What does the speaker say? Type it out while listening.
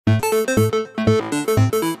Our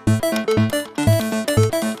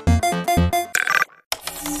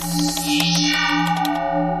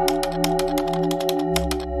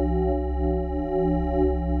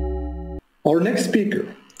next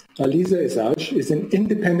speaker, Aliza Essaj, is an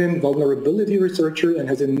independent vulnerability researcher and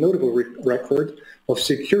has a notable record of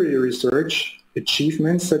security research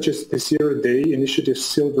achievements such as the Zero Day Initiative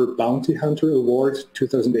Silver Bounty Hunter Award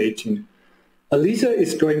 2018. Aliza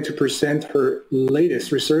is going to present her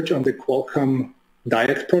latest research on the Qualcomm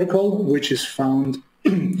DIAG protocol, which is found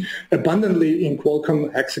abundantly in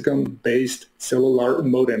Qualcomm Hexagon-based cellular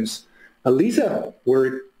modems. Aliza,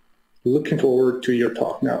 we're looking forward to your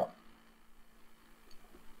talk now.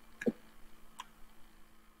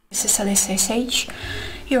 This is Aliza Essaj.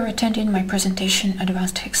 You're attending my presentation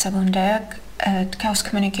Advanced Hexagon DIAG at Chaos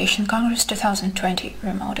Communication Congress 2020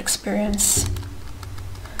 Remote Experience.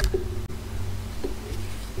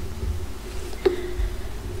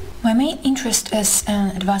 My main interest as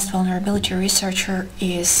an advanced vulnerability researcher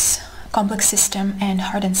is complex system and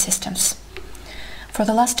hardened systems. For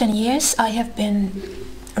the last 10 years, I have been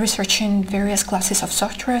researching various classes of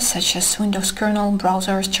software such as Windows kernel,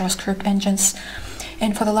 browsers, JavaScript engines,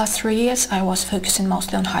 and for the last 3 years I was focusing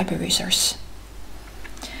mostly on hypervisors.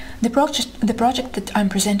 The project that I'm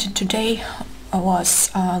presenting today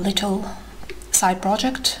was a little side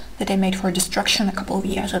project that I made for destruction a couple of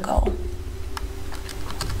years ago.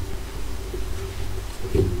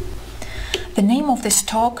 The name of this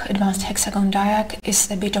talk, Advanced Hexagon DIAG,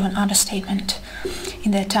 is a bit of an understatement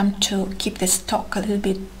in the attempt to keep this talk a little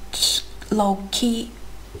bit low-key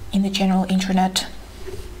in the general internet,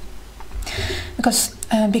 because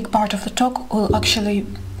a big part of the talk will actually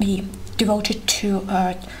be devoted to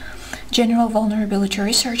general vulnerability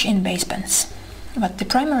research in basebands. But the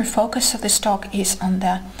primary focus of this talk is on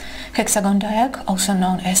the Hexagon DIAG, also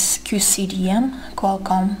known as QCDM,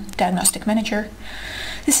 Qualcomm Diagnostic Manager.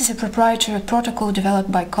 This is a proprietary protocol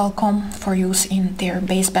developed by Qualcomm for use in their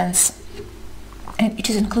basebands, and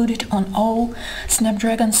it is included on all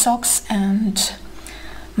Snapdragon SoCs and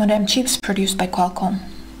modem chips produced by Qualcomm.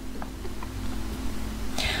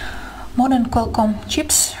 Modern Qualcomm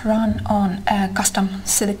chips run on a custom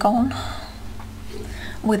silicon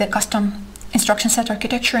with a custom instruction set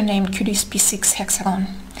architecture named QDSP6 Hexagon.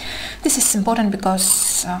 This is important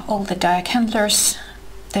because all the DIAG handlers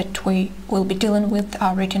that we will be dealing with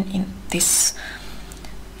are written in this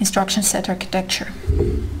instruction set architecture.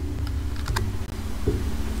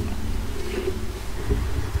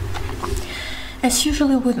 As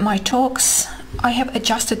usually with my talks, I have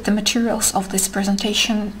adjusted the materials of this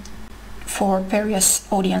presentation for various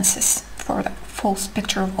audiences, for the full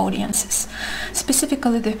spectrum of audiences.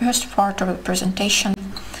 Specifically, the first part of the presentation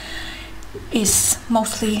is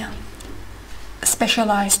mostly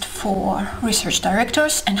specialized for research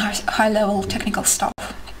directors and high-level technical staff.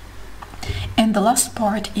 And the last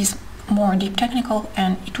part is more deep technical,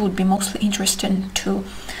 and it would be mostly interesting to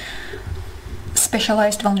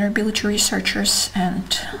specialized vulnerability researchers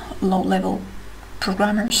and low-level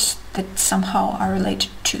programmers that somehow are related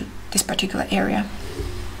to this particular area.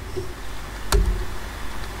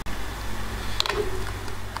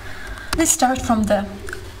 Let's start from the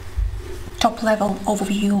top-level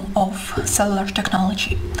overview of cellular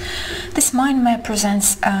technology. This mind map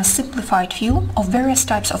presents a simplified view of various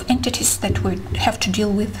types of entities that we have to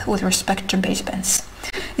deal with respect to basebands.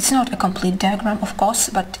 It's not a complete diagram, of course,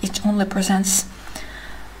 but it only presents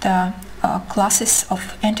the classes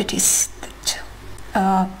of entities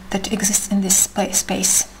that exist in this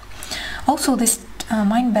space. Also, this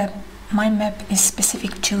mind map is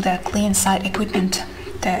specific to the client-side equipment,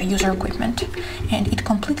 the user equipment, and it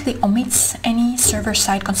completely omits any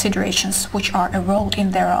server-side considerations which are a world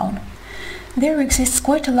in their own. There exists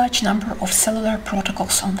quite a large number of cellular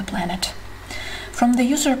protocols on the planet. From the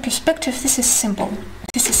user perspective, this is simple.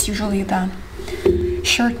 This is usually the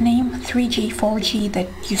short name 3G, 4G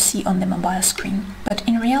that you see on the mobile screen. But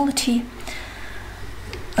in reality,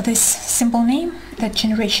 this simple name, that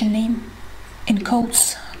generation name,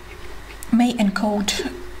 may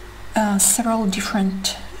encode several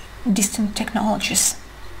different distinct technologies.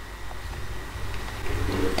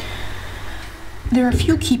 There are a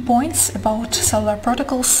few key points about cellular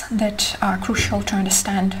protocols that are crucial to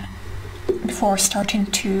understand before starting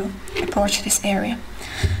to approach this area.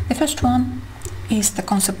 The first one is the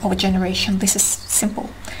concept of a generation. This is simple.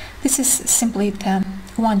 This is simply the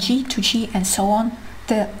 1G, 2G, and so on,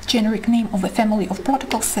 the generic name of a family of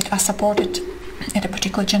protocols that are supported at a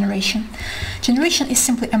particular generation. Generation is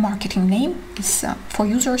simply a marketing name. It's for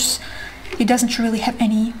users. It doesn't really have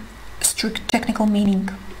any strict technical meaning.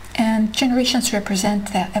 and generations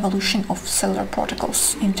represent the evolution of cellular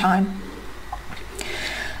protocols in time.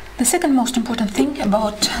 The second most important thing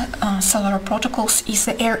about cellular protocols is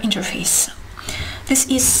the air interface. This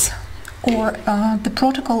is the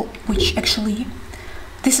protocol which actually,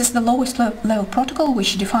 this is the lowest level protocol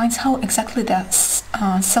which defines how exactly the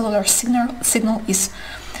cellular signal is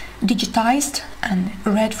digitized and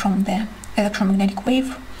read from the electromagnetic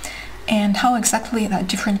wave, and how exactly the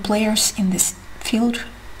different players in this field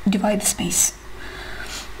divide the space.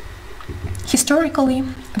 Historically,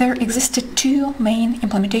 there existed two main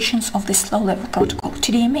implementations of this low-level protocol,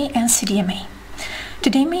 TDMA and CDMA.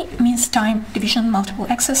 TDMA means time division multiple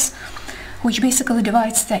access, which basically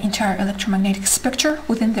divides the entire electromagnetic spectrum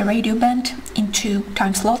within the radio band into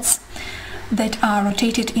time slots that are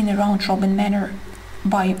rotated in a round-robin manner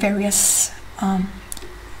by various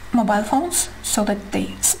mobile phones, so that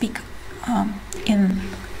they speak in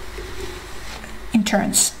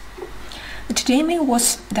turns. The TDMA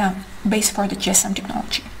was the base for the GSM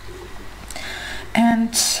technology,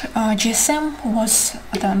 and GSM was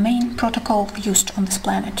the main protocol used on this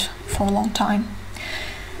planet for a long time.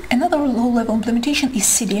 Another low-level implementation is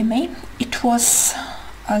CDMA. It was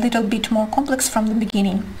a little bit more complex from the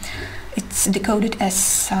beginning. It's decoded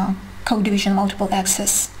as code division multiple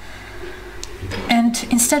access, and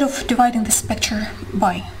instead of dividing the spectrum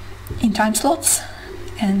in time slots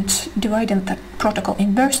and dividing the protocol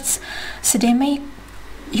in bursts, CDMA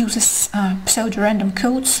uses pseudo-random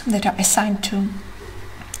codes that are assigned to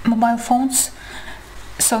mobile phones,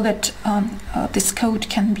 so that this code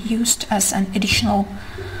can be used as an additional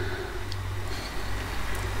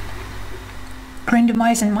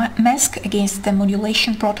randomizing mask against the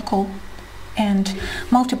modulation protocol, and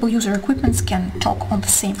multiple user equipments can talk on the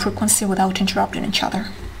same frequency without interrupting each other.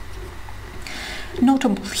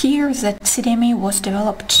 Notable here is that CDMA was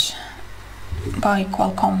developed by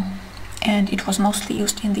Qualcomm, and it was mostly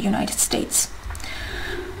used in the United States.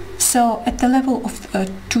 So at the level of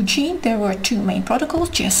 2G, there were two main protocols,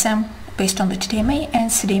 GSM based on the TDMA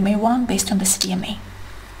and CDMA1 based on the CDMA.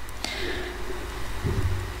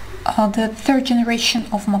 The third generation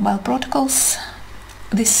of mobile protocols,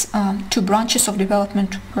 these two branches of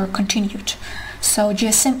development were continued. So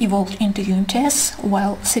GSM evolved into UMTS,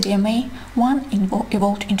 while CDMA1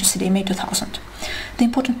 evolved into CDMA 2000. The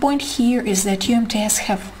important point here is that UMTS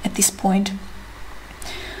have at this point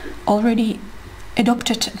already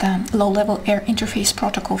adopted the low-level air interface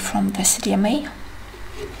protocol from the CDMA.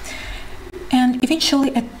 And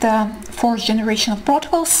eventually, at the fourth generation of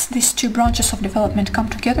protocols, these two branches of development come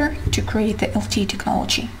together to create the LTE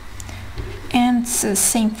technology. And the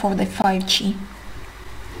same for the 5G.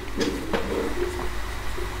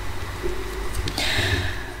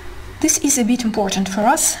 This is a bit important for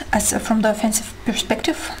us as from the offensive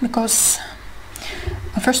perspective, because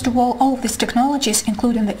first of all of these technologies,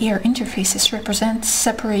 including the air interfaces, represent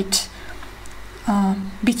separate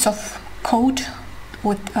bits of code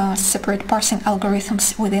with separate parsing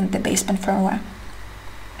algorithms within the baseband firmware.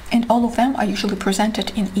 And all of them are usually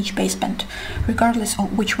presented in each baseband, regardless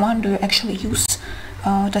of which one do you actually use,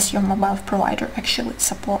 does your mobile provider actually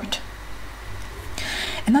support.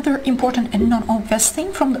 Another important and non-obvious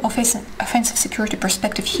thing from the offensive security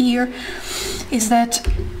perspective here is that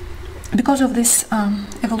because of this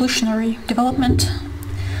evolutionary development,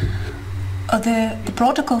 the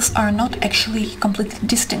protocols are not actually completely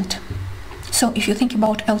distinct. So if you think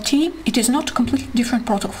about LTE, it is not a completely different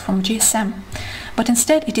protocol from GSM, but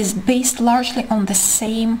instead it is based largely on the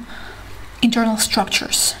same internal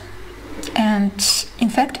structures. And in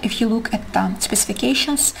fact, if you look at the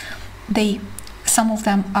specifications, some of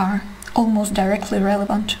them are almost directly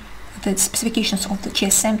relevant. The specifications of the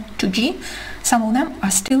GSM 2G, some of them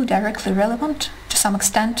are still directly relevant to some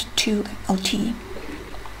extent to the LTE.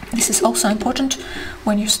 This is also important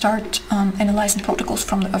when you start analyzing protocols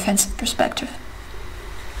from the offensive perspective.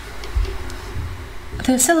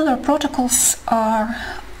 The cellular protocols are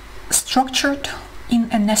structured in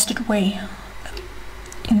a nested way,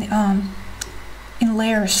 in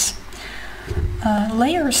layers.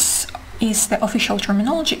 Layers is the official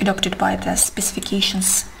terminology adopted by the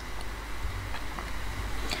specifications.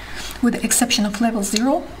 With the exception of level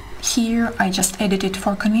 0, here I just added it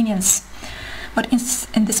for convenience. But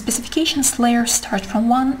in the specifications, layers start from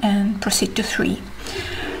 1 and proceed to 3.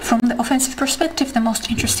 From the offensive perspective, the most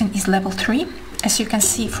interesting is level 3, as you can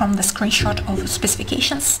see from the screenshot of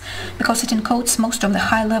specifications, because it encodes most of the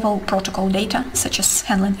high-level protocol data, such as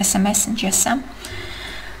handling SMS and GSM.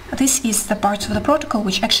 This is the part of the protocol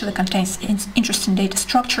which actually contains interesting data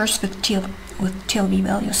structures with TLV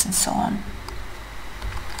values and so on.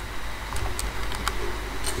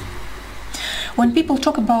 When people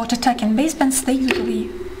talk about attacking basebands, they usually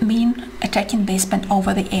mean attacking baseband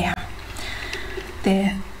over the air,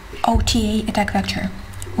 the OTA attack vector,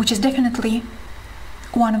 which is definitely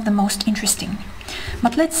one of the most interesting.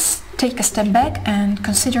 But let's take a step back and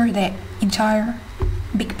consider the entire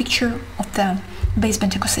big picture of the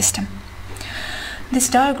baseband ecosystem. This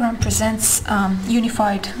diagram presents a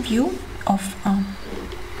unified view of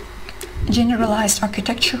generalized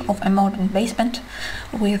architecture of a modern baseband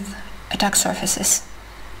with attack surfaces.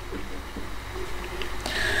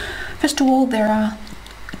 First of all, there are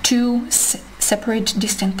two separate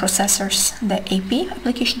distinct processors, the AP,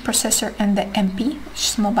 application processor, and the MP, which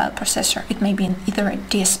is mobile processor. It may be either a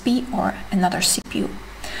DSP or another CPU.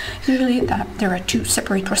 Usually there are two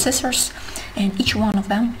separate processors, and each one of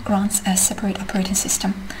them runs a separate operating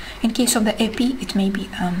system. In case of the AP, it may be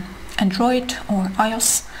Android or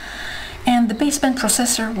iOS, and the baseband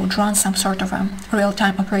processor would run some sort of a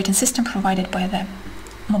real-time operating system provided by the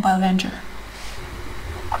mobile vendor.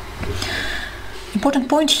 Important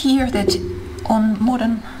point here that on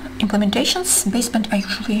modern implementations, baseband are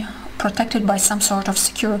usually protected by some sort of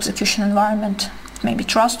secure execution environment, maybe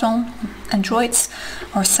Trust on Androids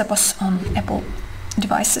or Cepos on Apple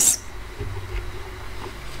devices.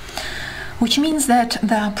 Which means that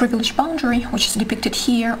the privilege boundary, which is depicted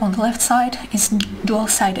here on the left side, is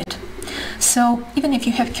dual-sided. So even if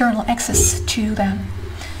you have kernel access to the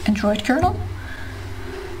Android kernel,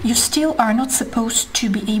 you still are not supposed to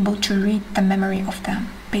be able to read the memory of the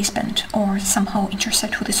baseband or somehow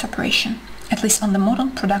intercept with this operation, at least on the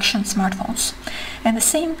modern production smartphones. And the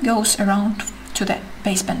same goes around to the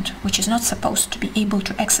baseband, which is not supposed to be able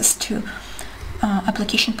to access to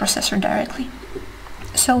application processor directly.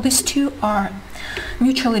 So these two are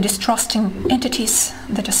mutually distrusting entities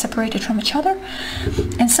that are separated from each other,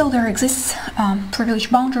 and so there exists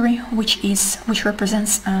privilege boundary, which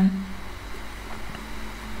represents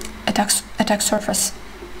attack surface.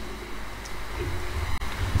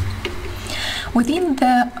 Within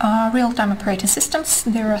the real-time operating systems,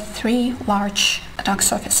 there are three large attack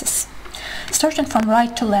surfaces. Starting from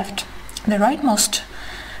right to left, the rightmost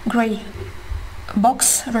gray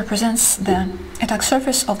box represents the attack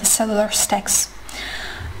surface of the cellular stacks.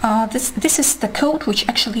 This is the code which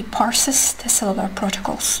actually parses the cellular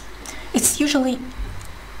protocols. It usually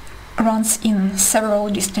runs in several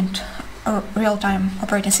distinct real-time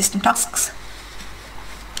operating system tasks.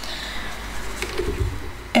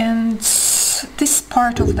 And this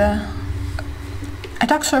part of the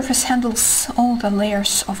attack surface handles all the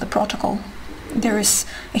layers of the protocol. There is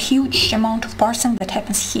a huge amount of parsing that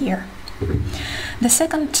happens here. The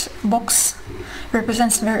second box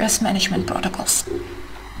represents various management protocols.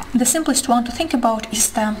 The simplest one to think about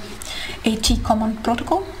is the AT command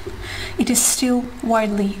protocol. It is still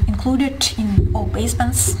widely included in all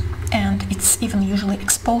basebands, and it's even usually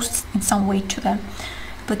exposed in some way to the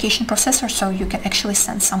application processor, so you can actually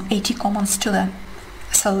send some AT commands to the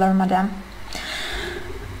cellular modem.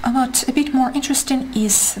 But a bit more interesting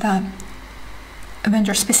is the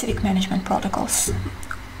vendor-specific management protocols.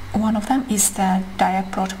 One of them is the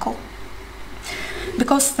DIAG protocol.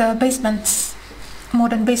 Because the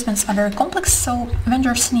modern basebands are very complex, so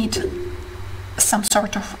vendors need some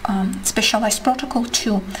sort of specialized protocol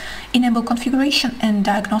to enable configuration and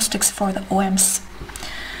diagnostics for the OEMs.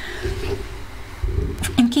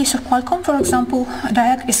 In case of Qualcomm, for example,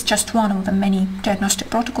 DIAG is just one of the many diagnostic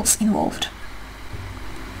protocols involved.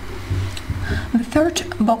 The third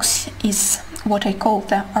box is what I call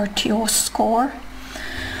the RTOS core.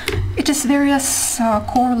 It is various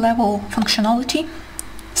core level functionality,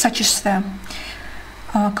 such as the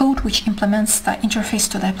code which implements the interface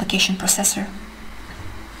to the application processor.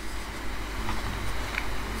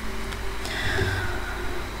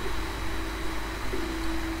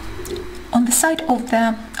 On the side of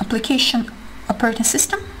the application operating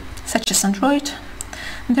system, such as Android,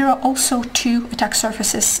 there are also two attack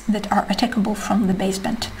surfaces that are attackable from the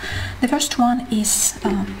baseband. The first one is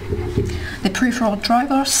the peripheral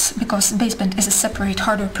drivers, because baseband is a separate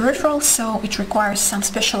hardware peripheral, so it requires some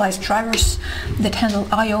specialized drivers that handle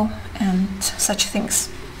I/O and such things.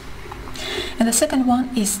 And the second one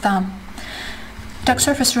is the attack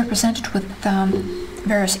surface represented with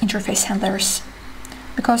various interface handlers,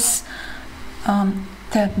 because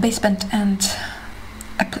the baseband and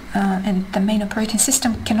the main operating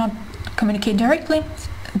system cannot communicate directly.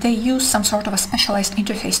 They use some sort of a specialized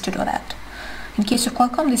interface to do that. In case of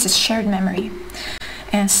Qualcomm, this is shared memory.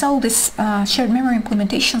 And so these shared memory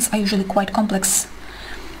implementations are usually quite complex,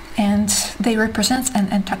 and they represent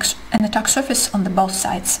an attack surface on both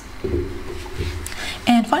sides.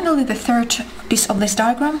 And finally, the third piece of this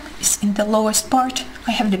diagram is in the lowest part.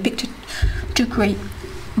 I have depicted two gray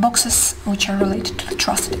boxes which are related to the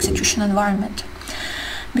trusted execution environment.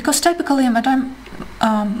 Because typically a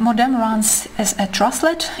modem runs as a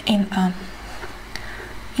trustlet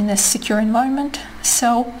in a secure environment,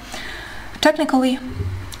 so technically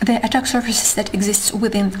the attack surfaces that exist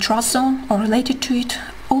within the trust zone or related to it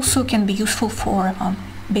also can be useful for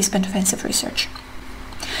baseband offensive research.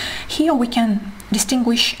 Here we can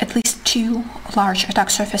distinguish at least two large attack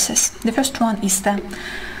surfaces. The first one is the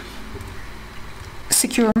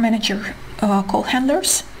secure manager call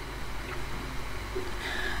handlers,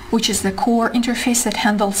 which is the core interface that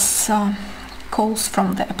handles calls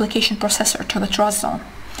from the application processor to the trust zone.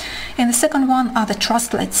 And the second one are the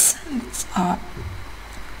trustlets,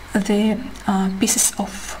 the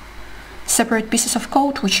separate pieces of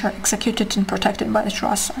code which are executed and protected by the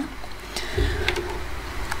trust zone.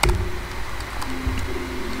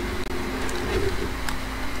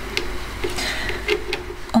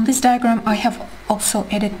 On this diagram I have also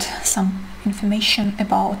added some information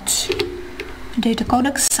about data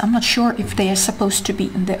codecs. I'm not sure if they are supposed to be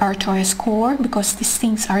in the RTOS core, because these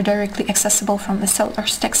things are directly accessible from the cellular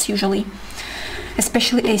stacks usually,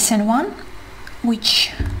 especially ASN1,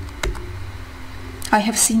 which I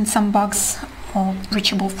have seen some bugs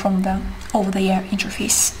reachable from the over-the-air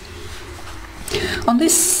interface. On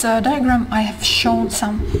this diagram I have shown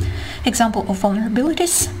some example of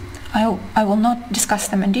vulnerabilities. I will not discuss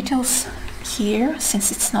them in details here,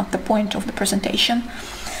 since it's not the point of the presentation,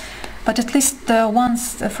 but at least the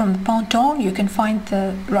ones from the Ponton you can find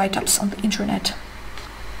the write-ups on the internet.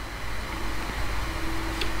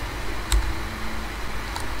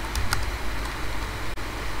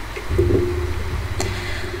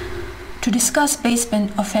 To discuss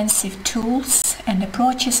baseband offensive tools and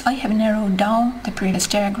approaches, I have narrowed down the previous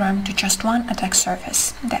diagram to just one attack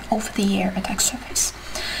surface, the over-the-air attack surface.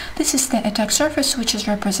 This is the attack surface which is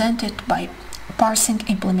represented by parsing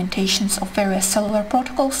implementations of various cellular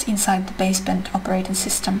protocols inside the baseband operating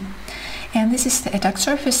system. And this is the attack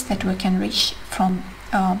surface that we can reach from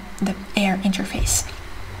the air interface.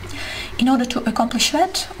 In order to accomplish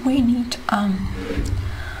that, we need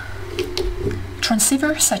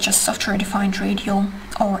transceiver such as software-defined radio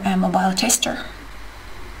or a mobile tester,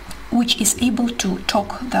 which is able to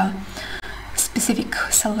talk the specific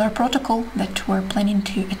cellular protocol that we're planning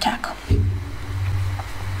to attack.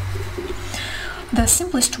 The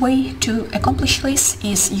simplest way to accomplish this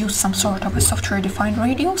is use some sort of a software-defined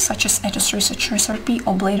radio such as RTOS Research SRP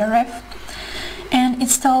or BladeRF, and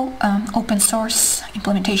install open source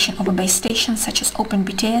implementation of a base station such as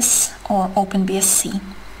OpenBTS or OpenBSC.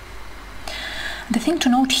 The thing to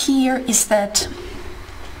note here is that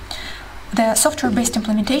the software-based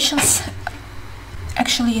implementations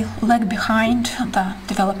actually lag behind the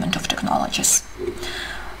development of technologies.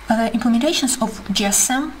 The implementations of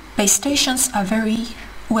GSM base stations are very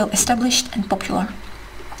well established and popular,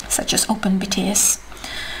 such as OpenBTS.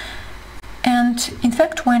 And in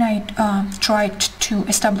fact, when I tried to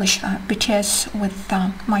establish BTS with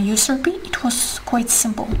my USRP, it was quite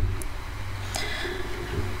simple.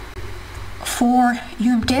 For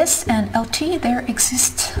UMTS and LT, there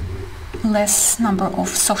exists less number of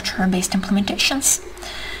software-based implementations,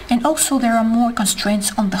 and also there are more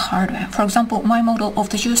constraints on the hardware. For example, my model of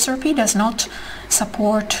the USRP does not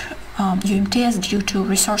support UMTS due to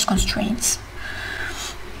resource constraints.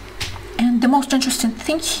 And the most interesting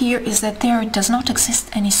thing here is that there does not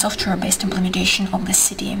exist any software-based implementation of the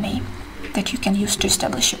CDMA that you can use to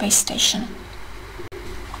establish a base station.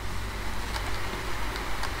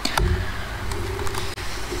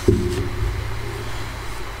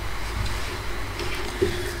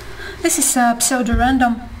 This is a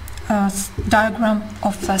pseudo-random diagram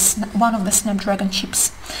of one of the Snapdragon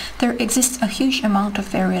chips. There exists a huge amount of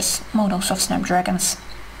various models of Snapdragons.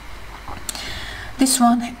 This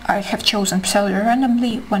one I have chosen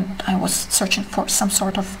pseudo-randomly when I was searching for some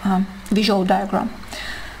sort of visual diagram.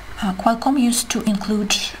 Qualcomm used to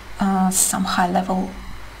include some high-level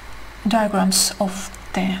diagrams of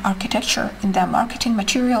the architecture in their marketing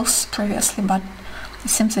materials previously, but it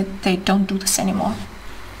seems that they don't do this anymore.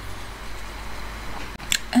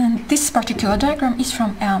 And this particular diagram is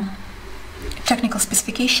from a technical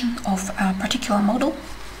specification of a particular model,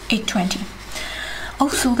 820.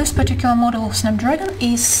 Also, this particular model of Snapdragon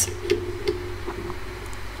is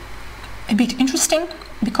a bit interesting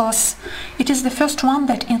because it is the first one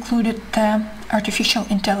that included the artificial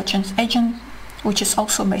intelligence agent, which is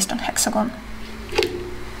also based on Hexagon.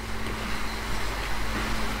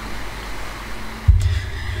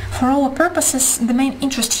 For our purposes, the main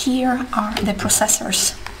interest here are the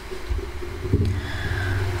processors.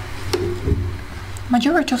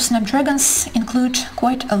 majority of Snapdragons include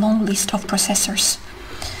quite a long list of processors.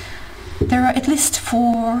 There are at least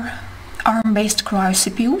 4 ARM-based Cryo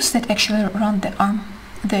CPUs that actually run the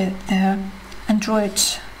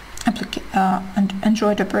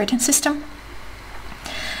Android operating system.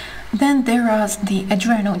 Then there are the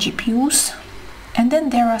Adreno GPUs, and then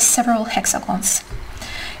there are several Hexagons.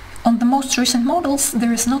 On the most recent models,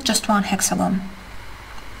 there is not just one Hexagon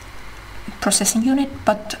processing unit,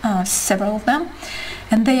 but several of them,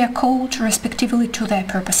 and they are called respectively to their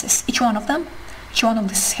purposes. Each one of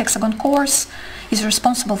these Hexagon cores is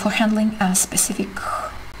responsible for handling a specific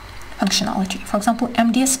functionality. For example,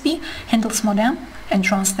 MDSP handles modem and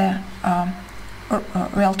runs the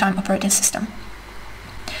real-time operating system.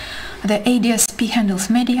 The ADSP handles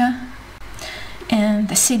media, and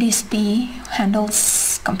the CDSP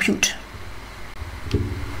handles compute.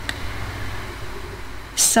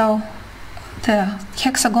 So the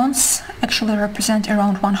Hexagons actually represent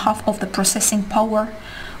around 1/2 of the processing power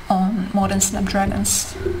on modern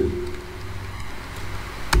Snapdragons.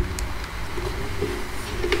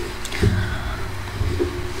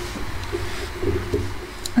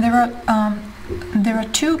 There are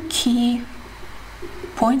 2 key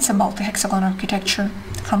points about the Hexagon architecture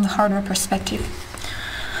from the hardware perspective.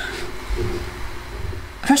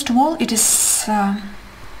 First of all,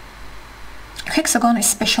 Hexagon is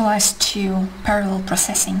specialized to parallel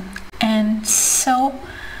processing, and so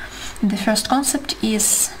the first concept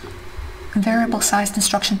is variable-sized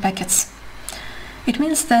instruction packets. It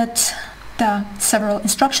means that the several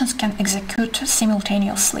instructions can execute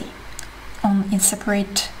simultaneously in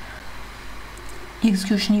separate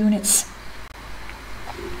execution units.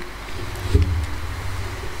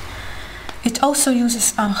 It also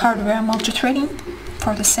uses hardware multi-threading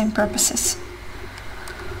for the same purposes.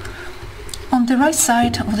 On the right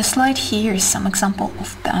side of the slide here is some example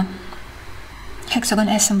of the Hexagon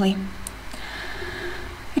assembly.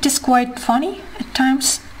 It is quite funny at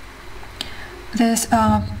times.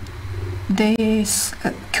 These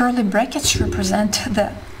curly brackets represent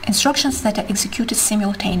the instructions that are executed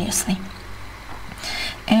simultaneously.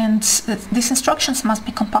 And these instructions must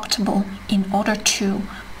be compatible in order to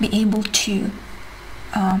be able to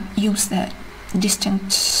use the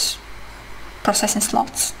distinct processing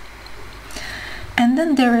slots. And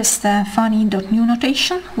then there is the funny.new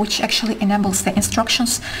notation, which actually enables the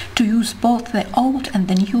instructions to use both the old and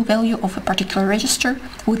the new value of a particular register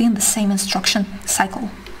within the same instruction cycle.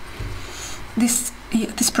 This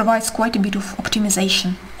provides quite a bit of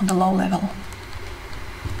optimization on the low level.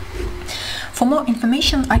 For more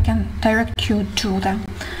information, I can direct you to the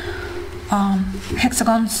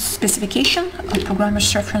Hexagon specification, a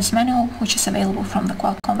programmer's reference manual, which is available from the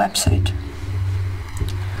Qualcomm website.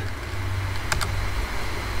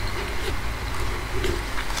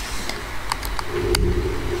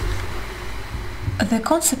 The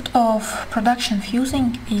concept of production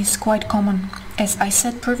fusing is quite common. As I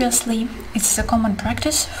said previously, it's a common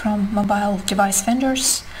practice from mobile device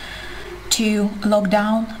vendors to lock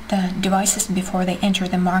down the devices before they enter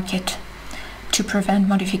the market to prevent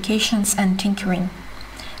modifications and tinkering.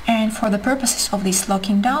 And for the purposes of this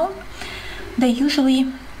locking down,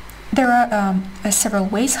 there are several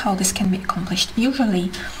ways how this can be accomplished. Usually,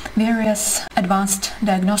 various advanced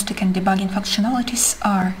diagnostic and debugging functionalities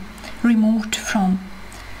are removed from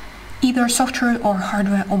either software or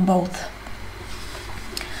hardware or both.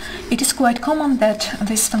 It is quite common that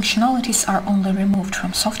these functionalities are only removed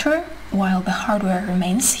from software while the hardware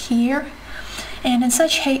remains here, and in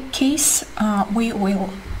such case we will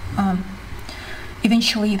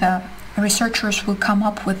eventually the researchers will come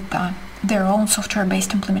up with their own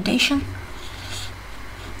software-based implementation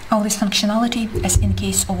of this functionality, as in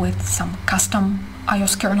case of with some custom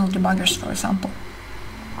iOS kernel debuggers, for example.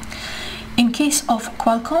 In case of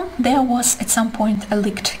Qualcomm, there was at some point a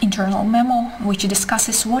leaked internal memo which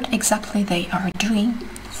discusses what exactly they are doing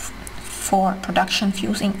for production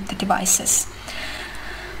fusing the devices.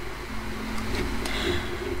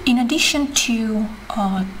 In addition to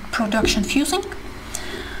production fusing,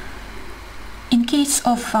 in case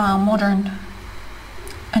of modern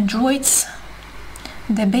Androids,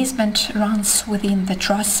 the baseband runs within the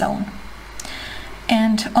trust zone.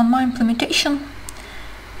 And on my implementation,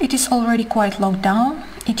 it is already quite locked down.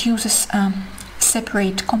 It uses a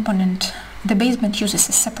separate component. The baseband uses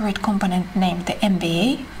a separate component named the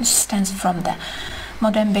MBA, which stands from the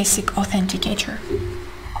Modem Basic Authenticator.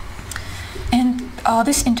 And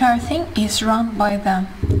this entire thing is run by the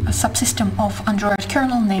subsystem of Android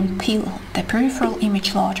kernel named PIL, the Peripheral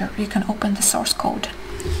Image Loader. You can open the source code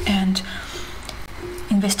and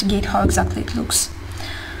investigate how exactly it looks.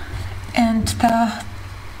 And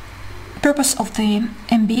purpose of the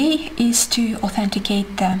MBA is to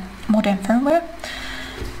authenticate the modem firmware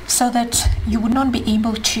so that you would not be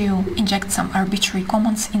able to inject some arbitrary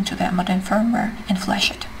commands into the modem firmware and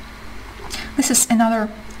flash it. This is another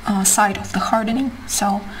side of the hardening,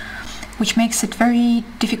 which makes it very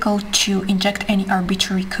difficult to inject any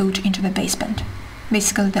arbitrary code into the baseband.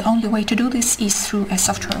 Basically, the only way to do this is through a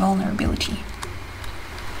software vulnerability.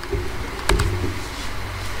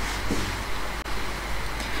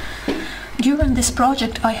 During this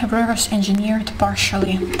project, I have reverse engineered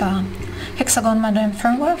partially the Hexagon modem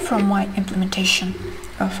firmware from my implementation,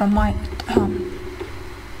 from my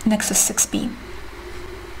Nexus 6P.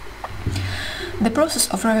 The process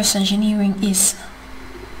of reverse engineering is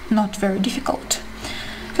not very difficult.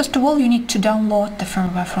 First of all, you need to download the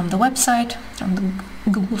firmware from the website, from the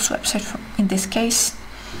Google's website in this case.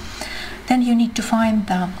 Then you need to find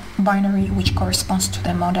the binary which corresponds to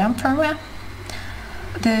the modem firmware.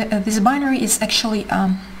 This binary is actually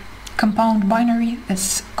a compound binary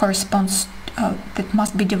that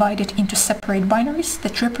must be divided into separate binaries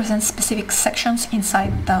that represent specific sections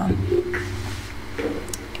inside the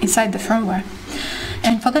firmware.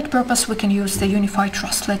 And for that purpose we can use the unified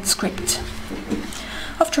translate script.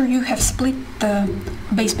 After you have split the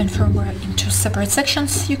baseband firmware into separate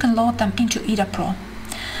sections, you can load them into EDA Pro.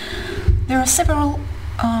 There are several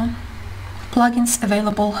plugins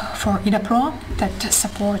available for EDA Pro that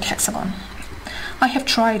support Hexagon. I have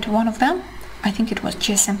tried one of them, I think it was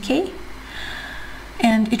GSMK,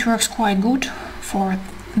 and it works quite good for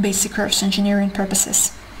basic reverse engineering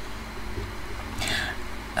purposes.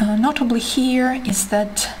 Notably here is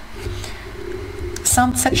that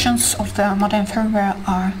some sections of the modem firmware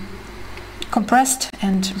are compressed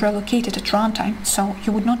and relocated at runtime, so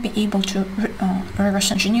you would not be able to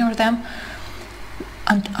reverse engineer them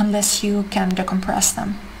unless you can decompress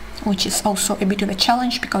them, which is also a bit of a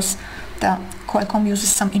challenge because the Qualcomm uses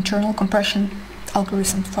some internal compression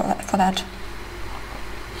algorithm for that.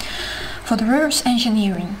 For the reverse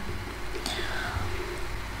engineering,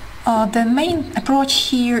 the main approach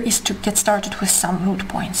here is to get started with some root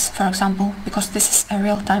points. For example, because this is a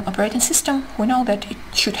real-time operating system, we know that it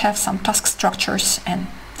should have some task structures and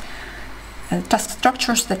task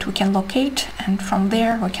structures that we can locate, and from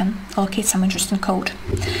there we can locate some interesting code.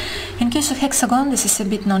 In case of Hexagon, this is a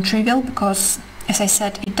bit non-trivial because, as I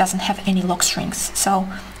said, it doesn't have any log strings. So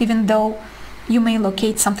even though you may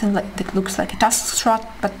locate something that looks like a task strut,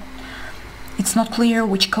 but it's not clear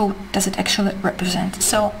which code does it actually represent.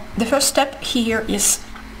 So the first step here is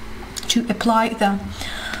to apply the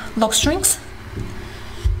log strings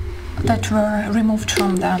that were removed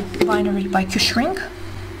from the binary by QShrink.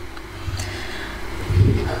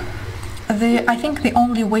 I think the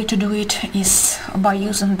only way to do it is by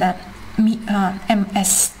using the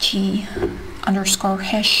msg_hash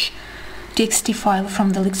txt file from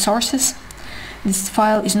the leaked sources. This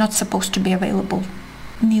file is not supposed to be available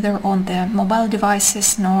neither on the mobile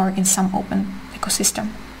devices nor in some open ecosystem.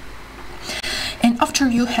 And after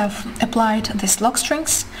you have applied these log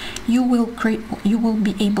strings, you will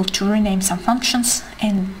be able to rename some functions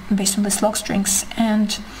and based on these log strings,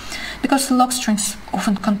 and because the log strings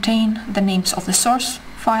often contain the names of the source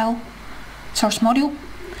file, source module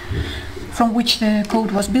from which the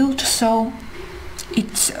code was built, so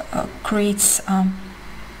it creates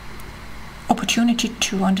opportunity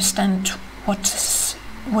to understand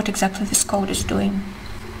what exactly this code is doing.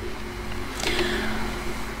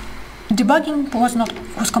 Debugging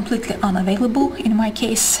was completely unavailable in my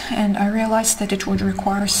case, and I realized that it would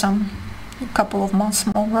require a couple of months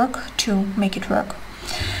more work to make it work.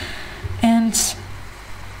 And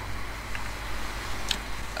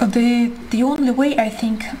the only way, I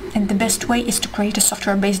think, and the best way, is to create a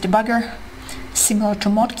software-based debugger similar to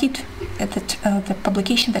ModKit, the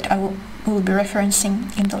publication that I will be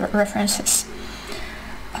referencing in the references,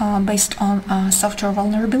 based on software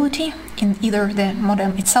vulnerability in either the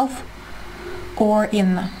modem itself or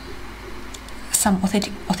in some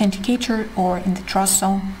authenticator or in the trust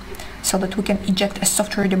zone, so that we can inject a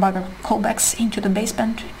software debugger callbacks into the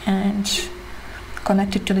baseband and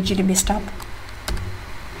connect it to the GDB stub.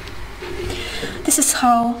 This is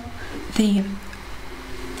how the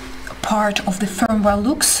part of the firmware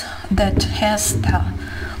looks that has the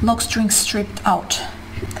log strings stripped out.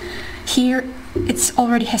 Here it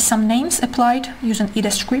already has some names applied using EDA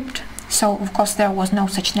script, so of course there was no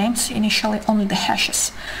such names initially, only the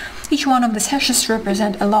hashes. Each one of these hashes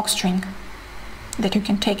represent a log string that you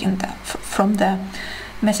can take from the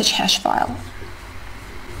message hash file.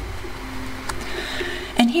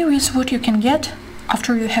 And here is what you can get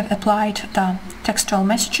after you have applied the textual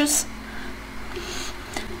messages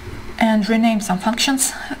and renamed some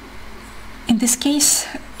functions. In this case,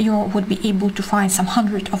 you would be able to find some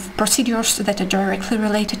hundred of procedures that are directly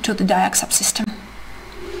related to the DIAG subsystem.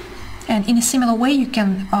 And in a similar way, you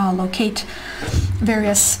can locate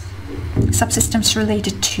various subsystems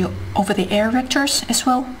related to over-the-air vectors as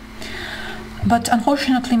well. But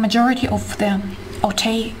unfortunately, majority of the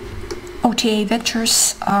OTA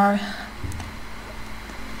vectors are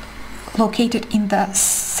located in the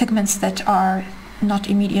segments that are not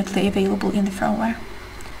immediately available in the firmware,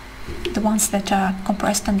 the ones that are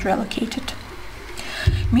compressed and relocated.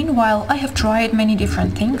 Meanwhile, I have tried many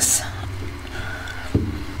different things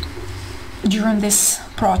during this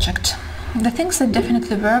project. The things that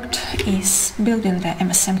definitely worked is building the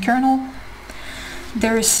MSM kernel.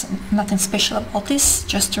 There is nothing special about this,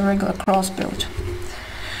 just a regular cross build.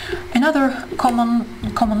 Another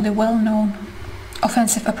commonly well-known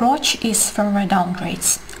offensive approach is firmware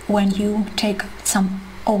downgrades, when you take some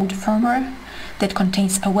old firmware that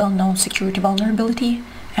contains a well-known security vulnerability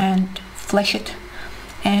and flash it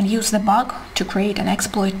and use the bug to create an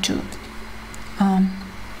exploit to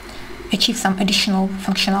achieve some additional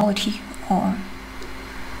functionality or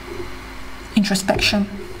introspection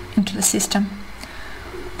into the system.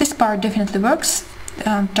 This part definitely works.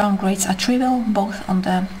 Downgrades are trivial both on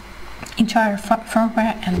the entire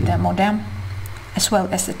firmware and the modem, as well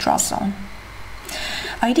as the trust zone.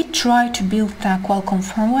 I did try to build the Qualcomm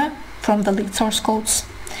firmware from the leaked source codes.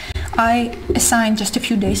 I assigned just a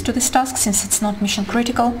few days to this task since it's not mission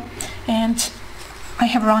critical, and I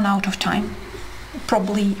have run out of time.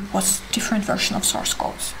 Probably was different version of source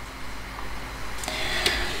codes.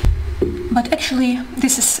 But actually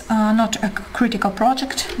this is not a critical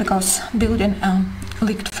project, because building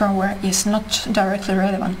leaked firmware is not directly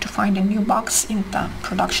relevant to finding new bugs in the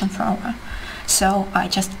production firmware. So I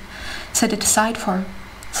just set it aside for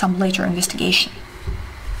some later investigation.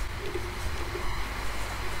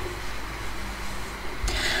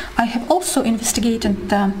 I have also investigated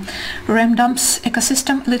the RAM dumps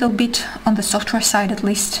ecosystem a little bit, on the software side at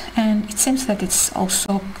least, and it seems that it's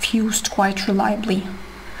also fused quite reliably.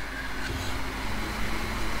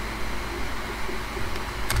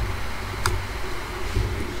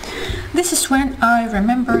 This is when I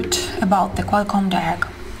remembered about the Qualcomm DIAG.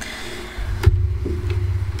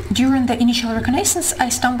 During the initial reconnaissance, I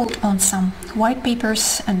stumbled on some white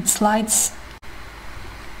papers and slides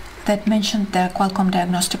that mentioned the Qualcomm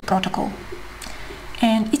diagnostic protocol.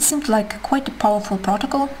 And it seemed like quite a powerful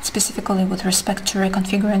protocol, specifically with respect to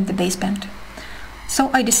reconfiguring the baseband.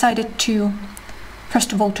 So I decided to,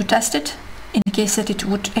 first of all, to test it, in the case that it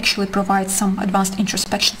would actually provide some advanced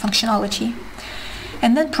introspection functionality,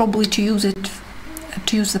 and then probably to use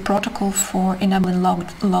the protocol for enabling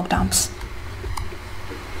log dumps.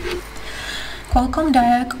 Qualcomm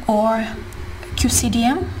DIAG, or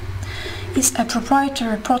QCDM, is a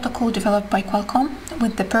proprietary protocol developed by Qualcomm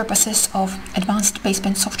with the purposes of advanced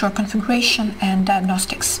baseband software configuration and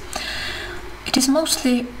diagnostics. It is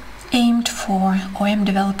mostly aimed for OEM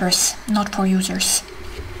developers, not for users.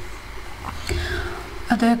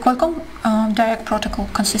 The Qualcomm DIAG protocol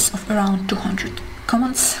consists of around 200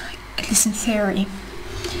 commands, at least in theory,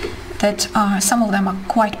 that some of them are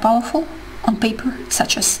quite powerful on paper,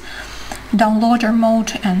 such as downloader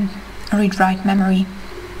mode and read-write memory.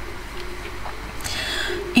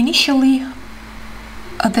 Initially,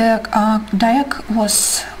 the DIAG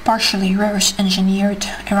was partially reverse engineered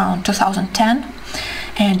around 2010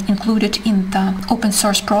 and included in the open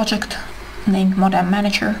source project named Modem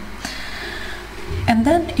Manager. And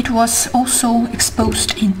then it was also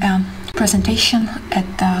exposed in a presentation at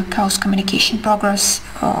the Chaos Communication Congress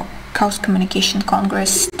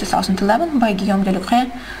 2011 by Guillaume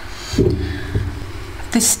Delucret.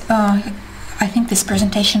 I think this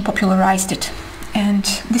presentation popularized it, and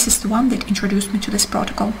this is the one that introduced me to this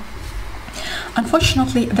protocol.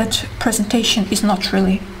 Unfortunately, that presentation is not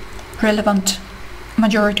really relevant,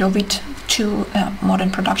 majority of it, to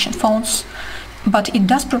modern production phones, but it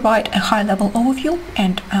does provide a high-level overview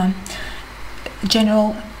and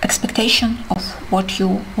general expectation of what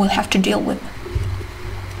you will have to deal with.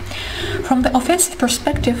 From the offensive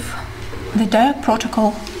perspective, the DIAG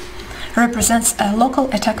protocol represents a local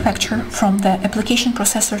attack vector from the application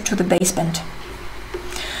processor to the baseband.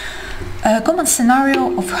 A common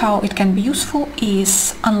scenario of how it can be useful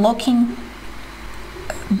is unlocking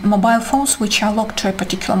mobile phones which are locked to a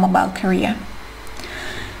particular mobile carrier.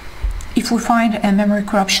 If we find a memory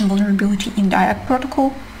corruption vulnerability in DIAG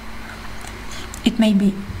protocol, it may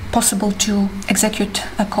be possible to execute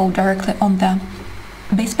a code directly on the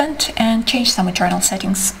baseband and change some internal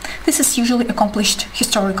settings. This is usually accomplished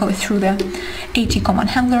historically through the AT command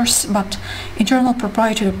handlers, but internal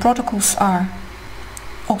proprietary protocols are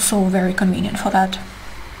also very convenient for that.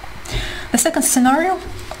 The second scenario,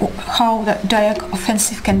 how the DIAG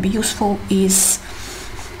offensive can be useful, is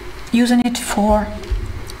using it for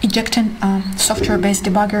injecting a software-based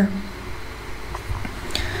debugger.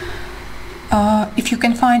 If you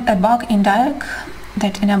can find a bug in DIAG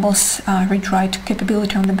that enables read-write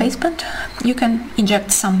capability on the baseband, you can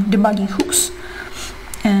inject some debugging hooks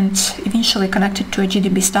and eventually connect it to a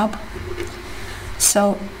GDB stub.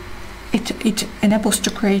 So it enables to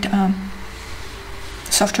create a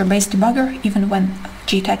software-based debugger even when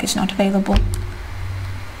GTAG is not available.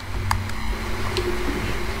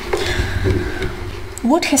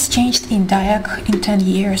 What has changed in DIAG in 10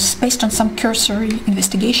 years, based on some cursory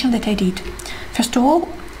investigation that I did? First of all,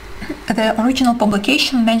 the original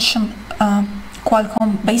publication mentioned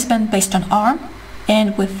Qualcomm baseband based on ARM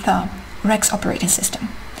and with Rex operating system.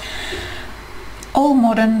 All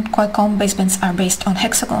modern Qualcomm basebands are based on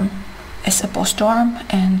Hexagon as opposed to ARM,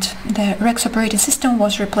 and the Rex operating system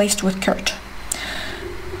was replaced with CURT,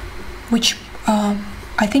 which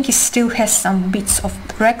I think it still has some bits of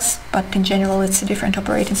Rex, but in general it's a different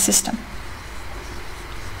operating system.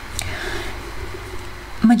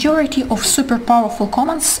 Majority of super powerful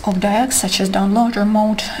commands of DIAG, such as downloader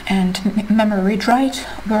mode and memory read-write,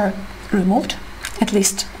 were removed, at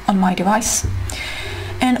least on my device.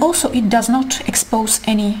 And also it does not expose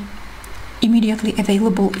any immediately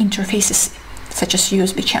available interfaces, such as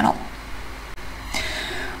USB channel.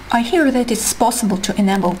 I hear that it's possible to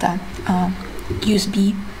enable the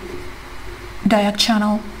USB DIAG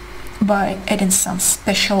channel by adding some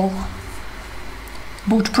special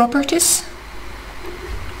boot properties,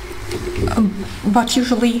 but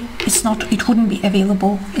usually it wouldn't be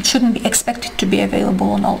available, it shouldn't be expected to be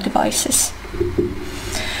available on all devices.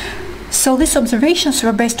 So these observations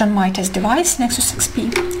were based on my test device, Nexus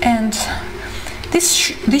XP, and this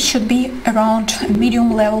should be around a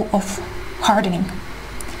medium level of hardening.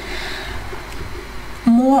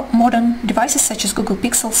 More modern devices such as Google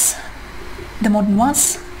Pixels, the modern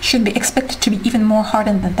ones, should be expected to be even more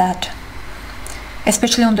hardened than that,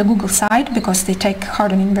 especially on the Google side, because they take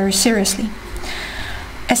hardening very seriously.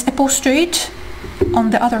 As opposed to it, on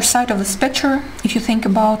the other side of the spectrum, if you think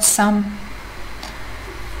about some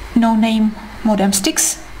no-name modem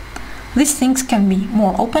sticks, these things can be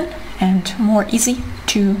more open and more easy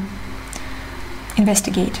to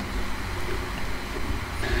investigate.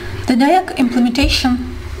 The DIAG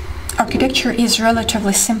implementation architecture is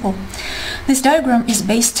relatively simple. This diagram is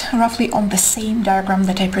based roughly on the same diagram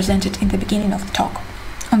that I presented in the beginning of the talk.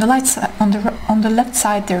 On the left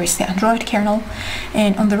side there is the Android kernel,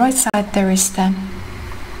 and on the right side there is the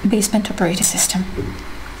baseband operating system.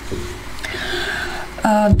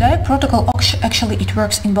 DIAG protocol, actually it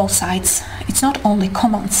works in both sides. It's not only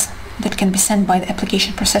commands that can be sent by the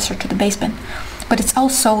application processor to the baseband, but it's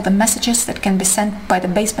also the messages that can be sent by the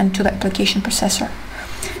baseband to the application processor.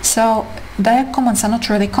 So DIAG commands are not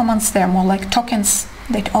really commands, they're more like tokens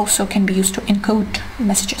that also can be used to encode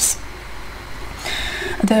messages.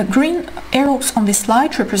 The green arrows on this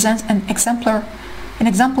slide represent an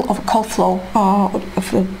example of a call flow,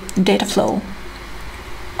 of a data flow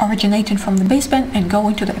originating from the baseband and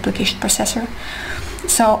going to the application processor.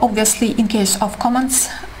 So obviously in case of commands,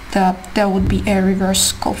 there would be a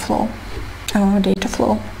reverse call flow, data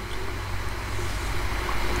flow.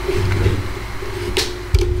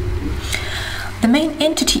 The main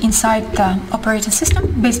entity inside the operating system,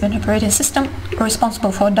 baseband operating system,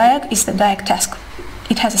 responsible for DIAG is the DIAG task.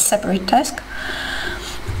 It has a separate task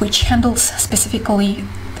which handles specifically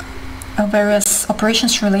various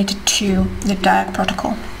operations related to the DIAG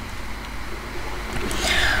protocol.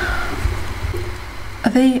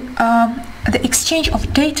 The exchange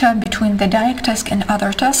of data between the DIAG task and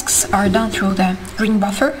other tasks are done through the ring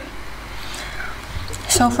buffer.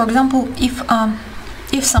 So, for example,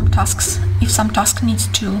 if some task needs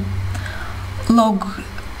to log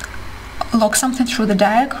something through the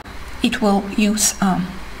DIAG, it will use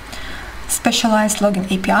specialized logging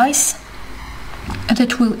APIs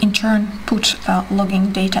that will in turn put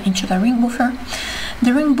logging data into the ring buffer.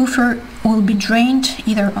 The ring buffer will be drained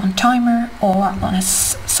either on timer or on a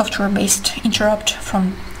software-based interrupt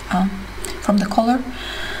from the caller,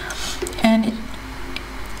 and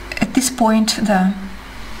at this point the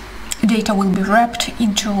data will be wrapped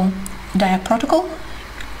into DIAG protocol,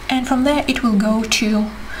 and from there it will go to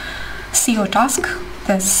CO task,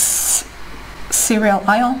 the serial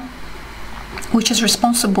I/O, which is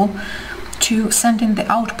responsible to sending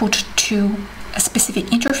the output to a specific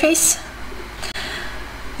interface.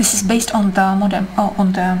 This is based on the modem or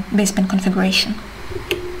on the baseband configuration.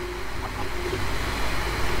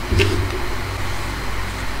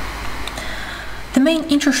 The main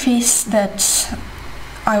interface that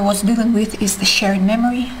I was dealing with is the shared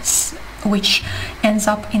memory, which ends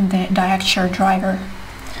up in the diag driver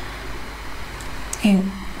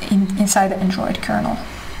inside the Android kernel.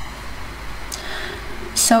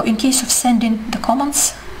 So in case of sending the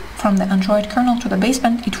commands from the Android kernel to the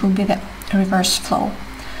baseband, it will be the reverse flow.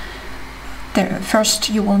 First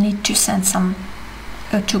you will need to send some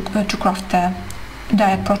to craft the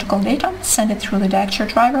diag protocol data, send it through the diag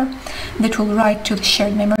driver, that will write to the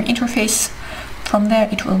shared memory interface. From there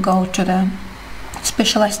it will go to the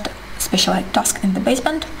specialized task in the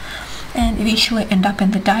baseband, and eventually end up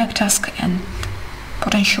in the diag task and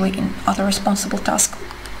potentially in other responsible tasks.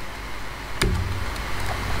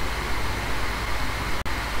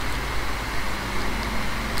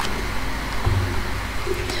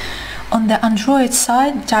 On the Android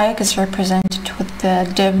side, diag is represented with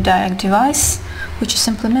the dev diag device, which is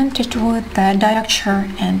implemented with the diag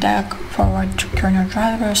and diag forward kernel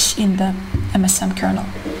drivers in the MSM kernel.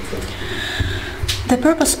 The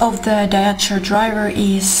purpose of the diag driver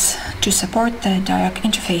is to support the diag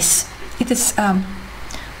interface. It's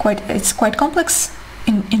quite complex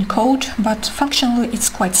in code, but functionally it's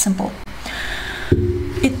quite simple.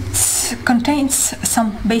 It contains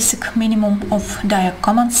some basic minimum of diag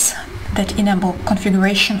commands that enable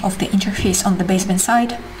configuration of the interface on the baseband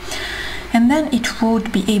side, and then it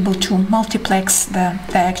would be able to multiplex the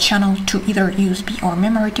diag channel to either USB or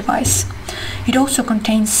memory device. It also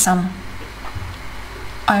contains some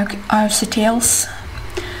IOCTLs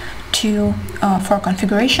for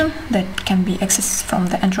configuration that can be accessed from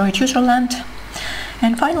the Android userland.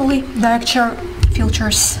 And finally, diag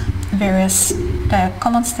filters various diag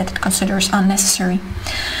commands that it considers unnecessary.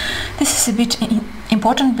 This is a bit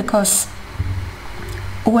important because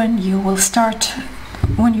when you will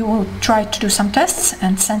try to do some tests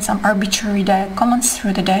and send some arbitrary diag commands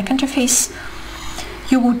through the diag interface,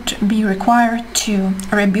 you would be required to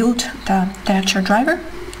rebuild the diag driver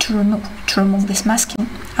to remove this masking.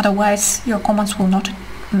 Otherwise, your commands will not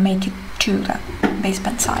make it to the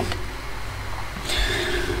baseband side.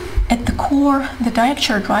 At the core, the diag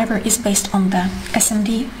driver is based on the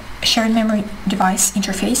SMD shared memory device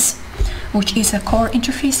interface, which is a core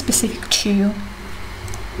interface specific to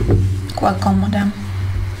Qualcomm modem.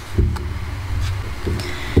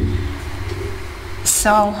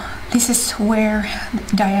 So this is where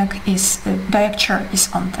diag is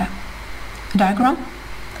on the diagram.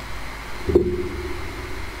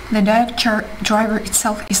 The diag driver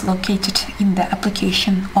itself is located in the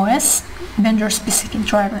application OS, vendor-specific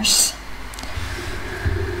drivers.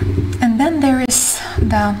 And then there is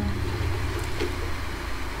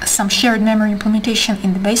some shared memory implementation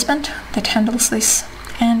in the baseband that handles this,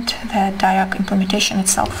 and the diag implementation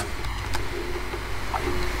itself.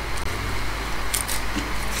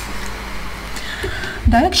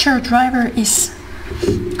 Diag driver is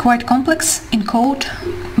quite complex in code,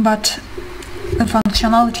 but the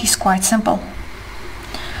functionality is quite simple.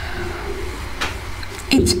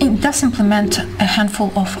 It does implement a handful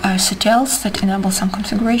of IOCTLs that enable some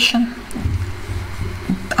configuration.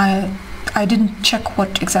 I didn't check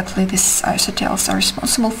what exactly these IOCTLs are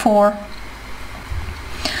responsible for.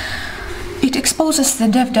 It exposes the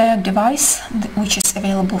dev diag device, which is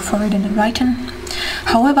available for reading and writing.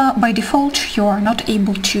 However, by default, you are not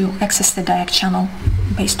able to access the diag channel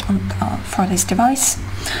based on for this device,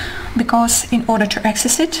 because in order to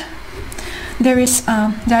access it, there is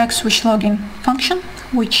a diag switch login function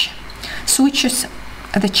which switches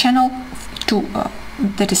the channel to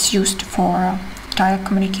that is used for diag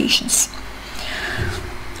communications.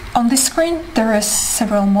 On this screen there are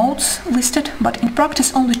several modes listed, but in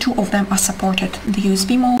practice only two of them are supported, the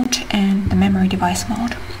USB mode and the memory device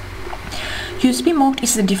mode. USB mode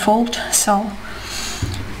is the default,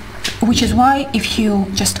 which is why if you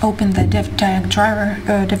just open the dev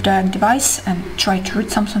diag device and try to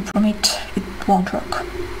read something from it, it won't work.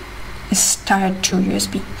 It's tied to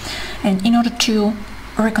USB. And in order to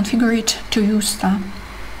reconfigure it to use the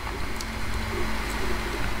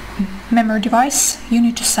memory device, you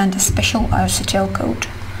need to send a special IOCTL code.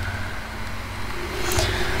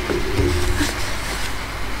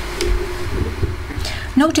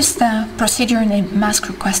 Notice the procedure named mask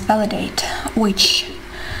request validate, which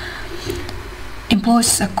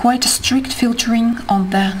employs quite a strict filtering on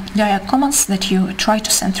the diag commands that you try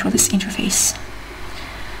to send through this interface.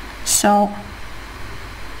 So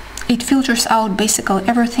it filters out basically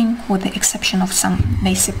everything with the exception of some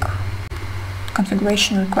basic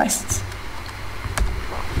configuration requests.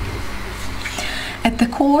 At the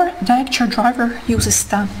core, diag driver uses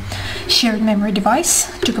the shared memory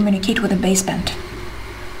device to communicate with the baseband.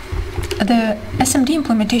 the SMD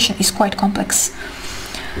implementation is quite complex.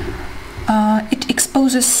 It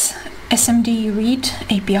exposes SMD read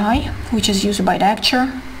API, which is used by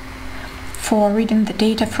Diag for reading the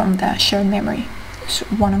data from the shared memory. It's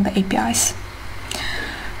one of the APIs.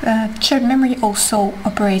 Shared memory also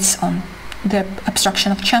operates on the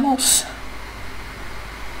abstraction of channels,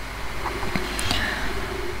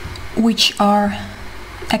 which are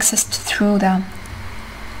accessed through the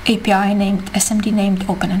API named SMD named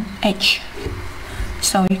Open and Edge.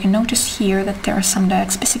 So you can notice here that there are some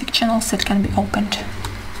Diag-specific channels that can be opened.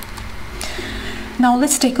 Now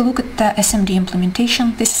let's take a look at the SMD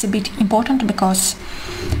implementation. This is a bit important because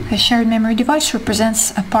a shared memory device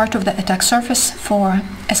represents a part of the attack surface for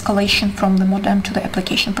escalation from the modem to the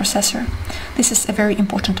application processor. This is a very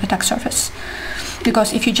important attack surface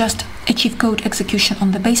because if you just achieve code execution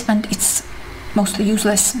on the baseband, it's mostly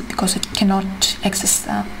useless because it cannot access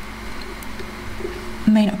the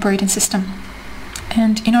main operating system.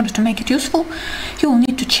 And in order to make it useful, you will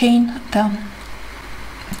need to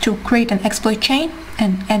create an exploit chain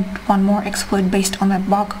and add one more exploit based on a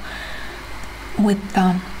bug with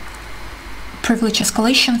privilege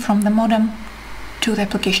escalation from the modem to the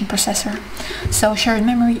application processor. So shared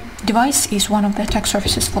memory device is one of the attack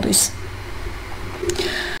surfaces for this.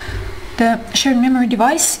 The shared memory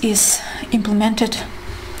device is implemented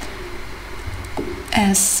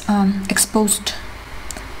as exposed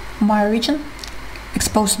MIR region,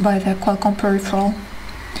 exposed by the Qualcomm peripheral.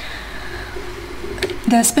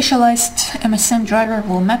 The specialized MSM driver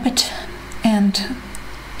will map it, and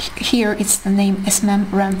here it's the name SMM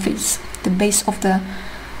ramfis, the base of the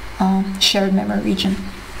shared memory region.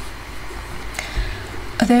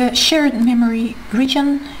 The shared memory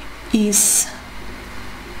region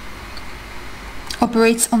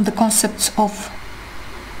operates on the concepts of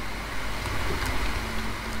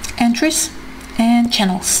entries and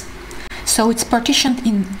channels. So it's partitioned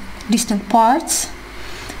in distinct parts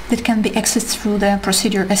that can be accessed through the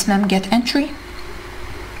procedure SMM get entry.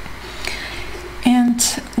 And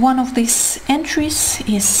one of these entries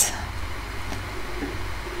is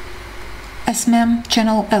SMM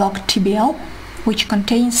channel alloc TBL, which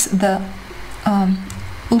contains the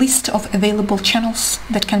list of available channels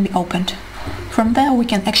that can be opened. From there we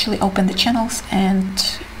can actually open the channels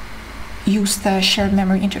and use the shared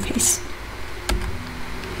memory interface.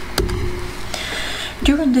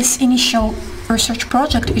 During this initial research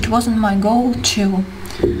project, it wasn't my goal to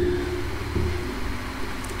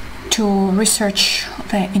research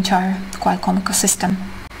the entire Qualcomm ecosystem.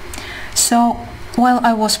 So while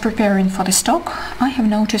I was preparing for this talk, I have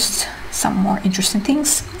noticed some more interesting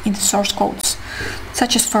things in the source codes,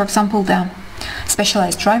 such as, for example, the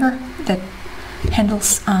specialized driver that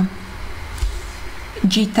handles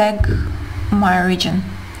GTAG MIR region,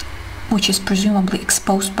 which is presumably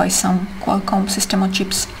exposed by some Qualcomm system on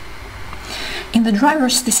chips. In the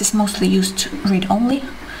drivers, this is mostly used read-only,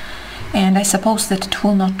 and I suppose that it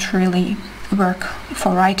will not really work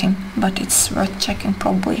for writing, but it's worth checking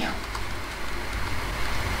probably.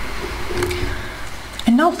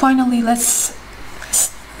 And now finally let's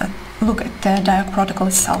look at the Diag protocol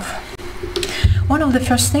itself. One of the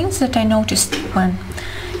first things that I noticed when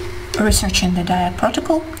researching the Diag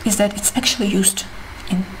protocol is that it's actually used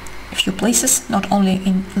in a few places, not only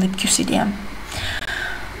in libqcdm.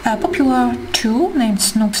 A popular tool named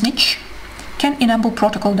SnoopSnitch can enable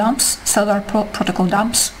protocol dumps, cellular protocol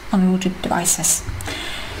dumps on rooted devices.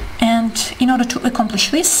 And in order to accomplish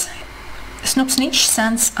this, SnoopSnitch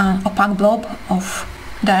sends an opaque blob of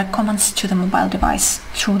Diag commands to the mobile device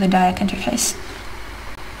through the Diag interface.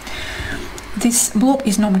 This blob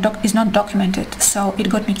is not documented, so it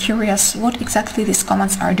got me curious what exactly these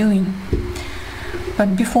commands are doing.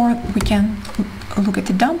 But before we can look at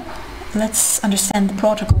the dump, let's understand the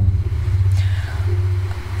protocol.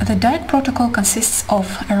 The Diag protocol consists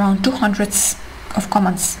of around 200 of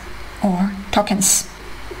commands or tokens.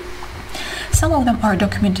 Some of them are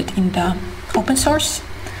documented in the open source,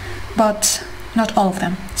 but not all of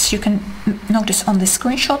them. So you can notice on the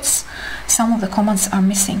screenshots some of the commands are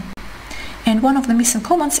missing. And one of the missing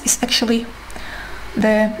commands is actually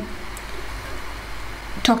the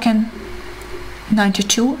token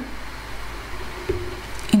 92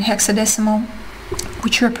 in hexadecimal,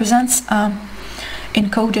 which represents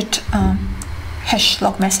encoded hash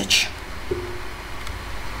log message.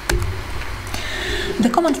 The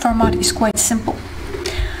command format is quite simple.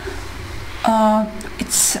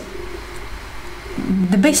 It's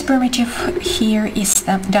the base primitive here is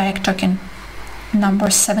the Diag token number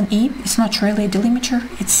 7e. It's not really a delimiter,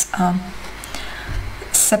 it's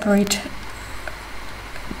separate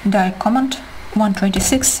Diag command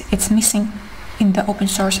 126. It's missing in the open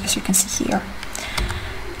source, as you can see here.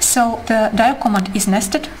 So the diag command is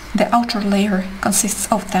nested. The outer layer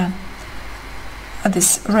consists of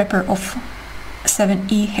this wrapper of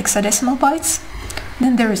 7E hexadecimal bytes.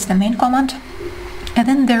 Then there is the main command, and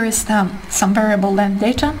then there is some variable length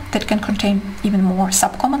data that can contain even more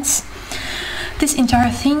subcommands. This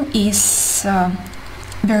entire thing is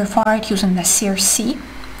verified using the CRC,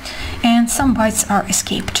 and some bytes are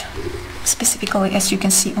escaped, specifically as you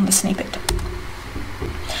can see on the snippet.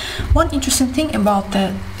 One interesting thing about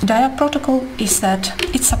the DIAG protocol is that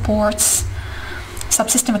it supports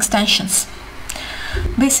subsystem extensions.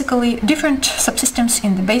 Basically, different subsystems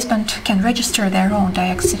in the baseband can register their own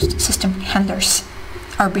DIAG system handlers,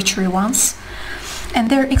 arbitrary ones, and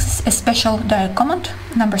there is a special DIAG command,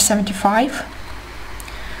 number 75,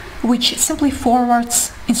 which simply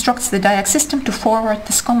instructs the DIAG system to forward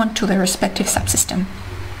this command to the respective subsystem,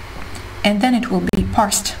 and then it will be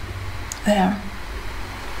parsed there.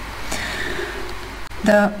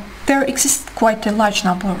 There exists quite a large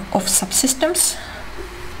number of subsystems.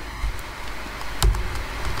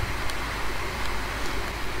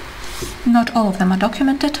 Not all of them are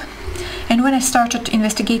documented, and when I started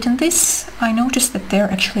investigating this, I noticed that there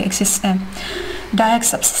actually exists a DIAG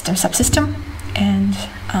subsystem and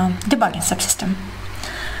debugging subsystem.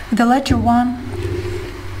 The latter one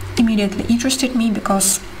immediately interested me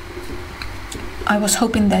because I was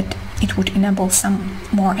hoping that it would enable some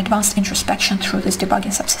more advanced introspection through this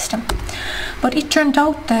debugging subsystem. But it turned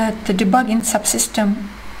out that the debugging subsystem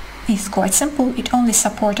is quite simple. It only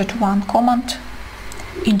supported one command,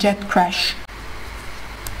 inject crash.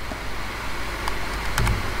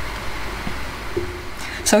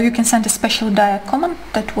 So you can send a special DIAG command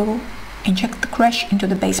that will inject the crash into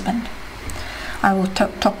the baseband. I will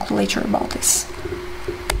talk later about this.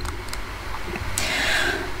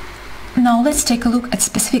 Now let's take a look at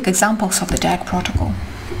specific examples of the DIAG protocol.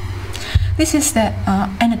 This is the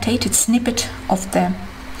annotated snippet of the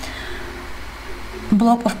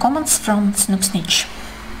blob of commands from SnoopSnitch.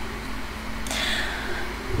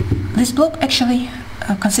 This blob actually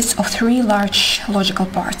consists of three large logical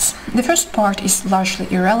parts. The first part is largely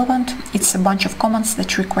irrelevant. It's a bunch of commands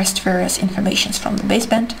that request various informations from the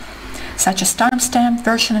baseband, such as timestamp,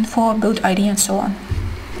 version info, build ID, and so on.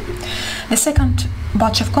 The second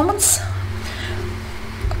batch of commands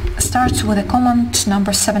starts with a command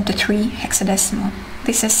number 73 hexadecimal.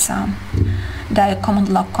 This is DIAG command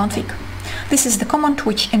log config. This is the command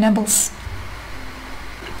which enables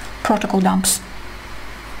protocol dumps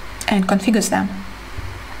and configures them.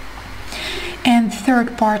 And the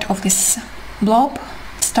third part of this blob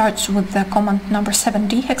starts with the command number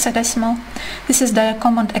 7D hexadecimal. This is DIAG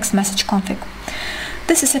command xmessage config.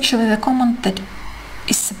 This is actually the command that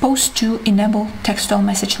is supposed to enable textual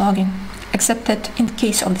message logging, except that in the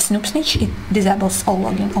case of the SnoopSnitch, it disables all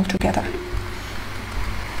logging altogether.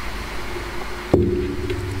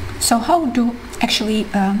 So how do actually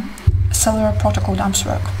cellular protocol dumps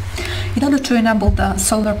work? In order to enable the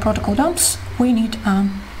cellular protocol dumps, we need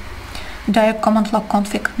DIAG command log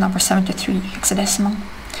config number 73 hexadecimal.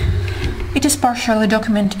 It is partially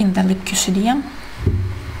documented in the libqcdm.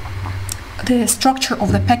 The structure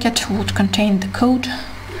of the packet would contain the code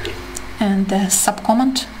and the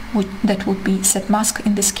subcommand that would be setmask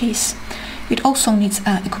in this case. It also needs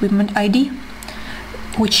an equipment ID,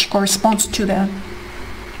 which corresponds to the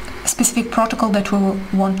specific protocol that we will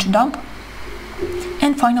want to dump.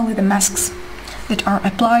 And finally the masks that are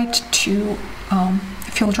applied to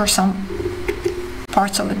filter some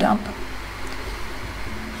parts of the dump.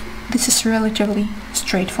 This is relatively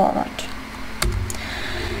straightforward.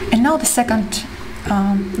 And now the second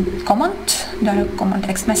command, DIAG command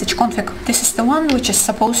xmessage config. This is the one which is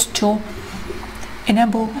supposed to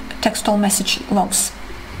enable textual message logs.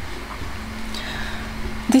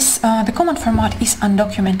 The command format is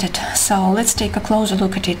undocumented, so let's take a closer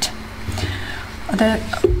look at it.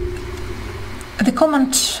 The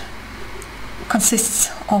command consists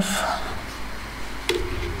of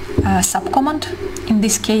a subcommand. In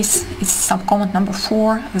this case, it's subcommand number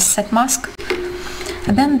 4, the setmask.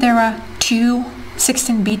 And then there are two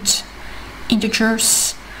 16-bit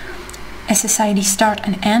integers, SSID start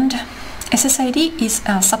and end. SSID is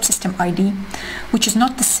a subsystem ID, which is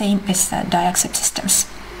not the same as the DIAG subsystems.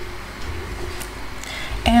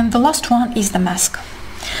 And the last one is the mask.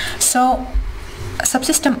 So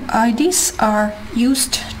subsystem IDs are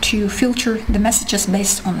used to filter the messages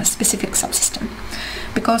based on a specific subsystem,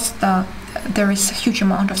 because there is a huge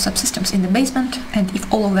amount of subsystems in the baseband, and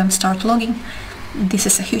if all of them start logging, this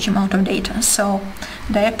is a huge amount of data. So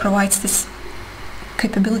DIAG provides this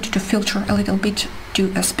capability to filter a little bit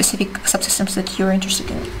to specific subsystems that you're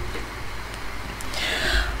interested in.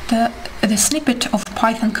 The snippet of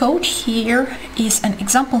Python code here is an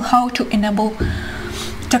example how to enable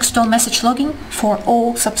textual message logging for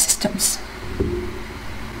all subsystems.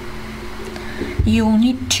 You will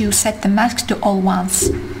need to set the mask to all once.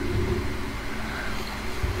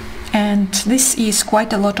 And this is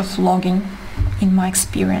quite a lot of logging in my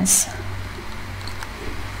experience.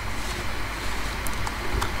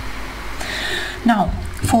 Now,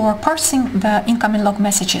 for parsing the incoming log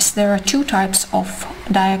messages, there are two types of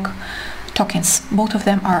DIAG tokens. Both of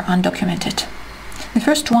them are undocumented. The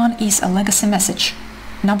first one is a legacy message,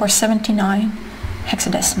 number 79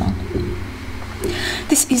 hexadecimal.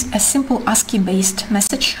 This is a simple ASCII-based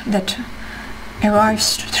message that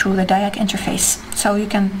arrives through the DIAG interface, so you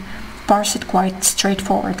can parse it quite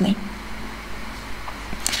straightforwardly.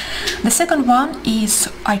 The second one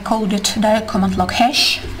is, I called it DIAG command log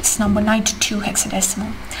hash. It's number 92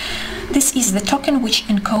 hexadecimal. This is the token which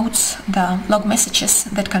encodes the log messages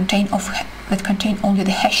that contain only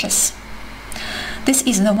the hashes. This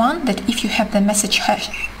is the one that if you have the message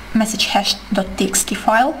hash.txt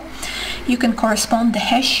file, you can correspond the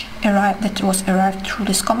hash that was arrived through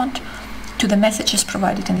this command to the messages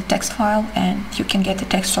provided in the text file, and you can get the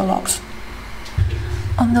textual logs.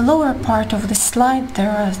 On the lower part of the slide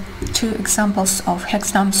there are two examples of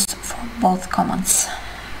hexadums for both commands.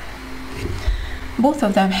 Both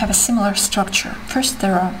of them have a similar structure. First,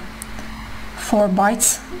 there are 4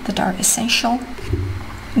 bytes that are essential.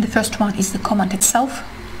 The first one is the command itself,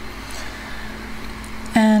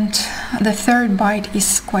 and the third byte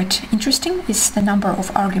is quite interesting, is the number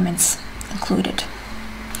of arguments included.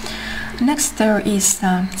 Next there is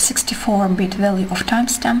the 64-bit value of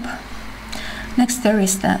timestamp. Next there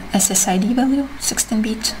is the SSID value,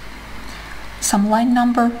 16-bit, some line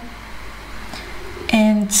number,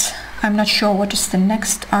 and I'm not sure what is the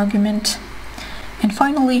next argument. And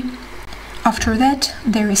finally, after that,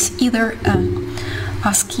 there is either an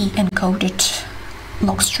ASCII encoded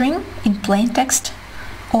log string in plain text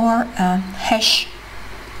or a hash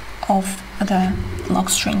of the log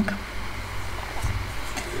string.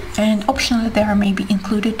 And optionally there may be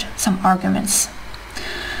included some arguments.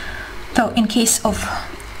 Though in case of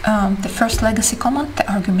the first legacy command,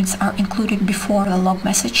 the arguments are included before the log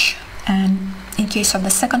message, and in case of the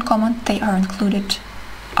second command, they are included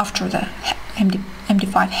after the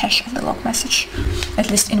MD5 hash of the log message, at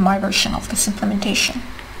least in my version of this implementation.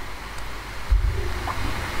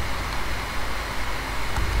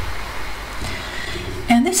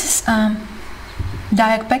 And this is a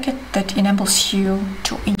DIAG packet that enables you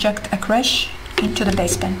to inject a crash into the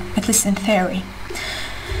baseband, at least in theory.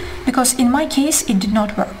 Because in my case it did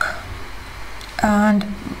not work. And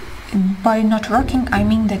by not working I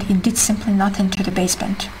mean that it did simply nothing to the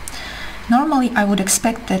baseband. Normally I would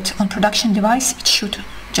expect that on production device it should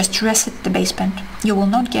just reset the baseband. You will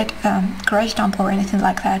not get a crash dump or anything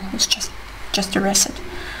like that, it's just a reset.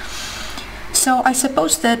 So I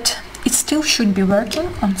suppose that it still should be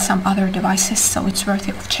working on some other devices, so it's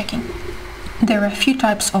worthy of checking. There are a few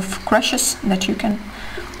types of crashes that you can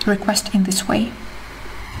request in this way.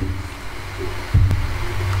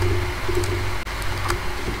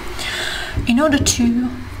 In order to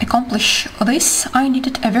accomplish this, I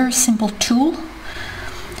needed a very simple tool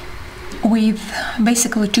with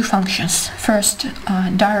basically 2 functions. First,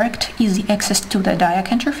 direct, easy access to the DIAG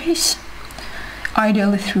interface,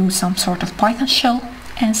 ideally through some sort of Python shell.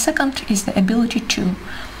 And second is the ability to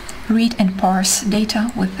read and parse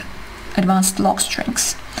data with advanced log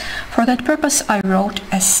strings. For that purpose, I wrote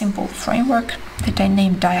a simple framework that I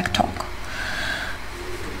named DIAG-Talk,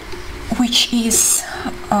 which is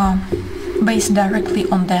based directly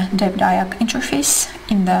on the dev-diag interface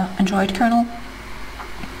in the Android kernel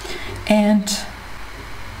and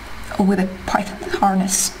with a Python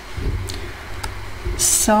harness.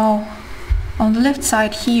 So on the left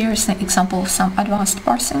side here is an example of some advanced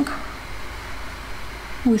parsing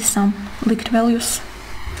with some leaked values,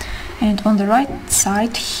 and on the right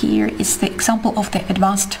side here is the example of the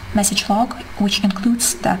advanced message log, which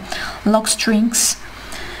includes the log strings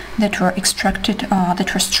that were extracted,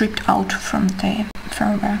 that were stripped out from the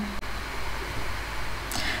firmware.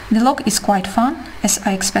 The log is quite fun, as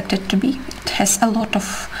I expect it to be. It has a lot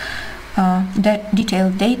of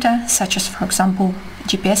detailed data, such as, for example,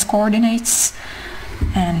 GPS coordinates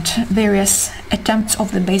and various attempts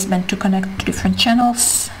of the baseband to connect to different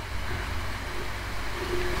channels.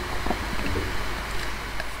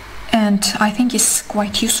 And I think it's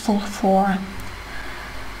quite useful for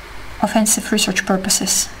offensive research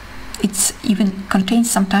purposes. It even contains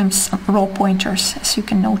sometimes raw pointers, as you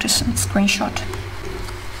can notice in the screenshot.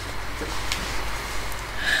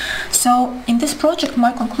 So in this project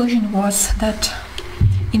my conclusion was that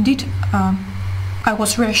indeed, I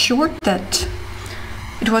was reassured that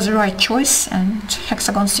it was the right choice, and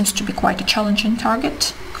Hexagon seems to be quite a challenging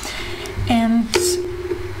target, and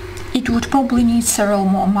it would probably need several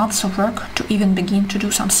more months of work to even begin to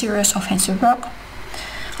do some serious offensive work.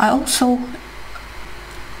 I also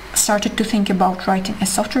started to think about writing a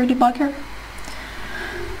software debugger,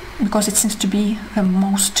 because it seems to be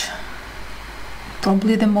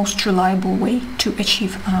probably the most reliable way to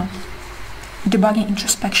achieve debugging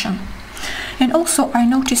introspection. And also I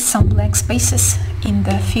noticed some blank spaces in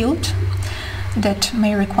the field that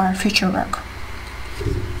may require future work.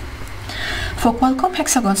 For Qualcomm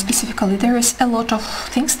Hexagon specifically, there is a lot of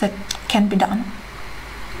things that can be done.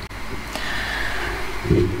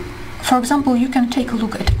 For example, you can take a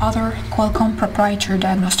look at other Qualcomm proprietary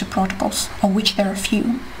diagnostic protocols, of which there are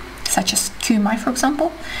few, such as QMI, for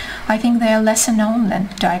example. I think they are lesser known than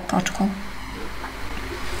DIAG protocol.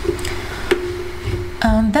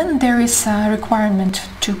 Then there is a requirement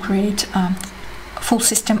to create full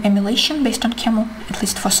system emulation based on Camel, at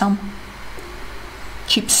least for some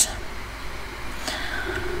chips.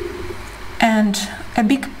 And a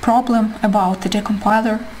big problem about the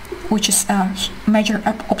decompiler, which is a major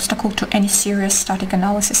obstacle to any serious static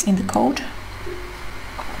analysis in the code.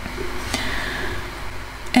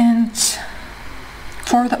 And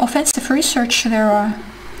for the offensive research, there are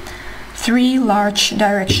three large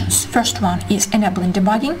directions. First one is enabling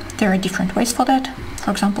debugging. There are different ways for that.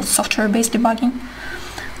 For example, software-based debugging,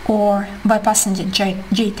 or bypassing the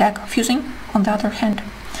JTAG fusing, on the other hand.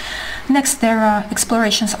 Next, there are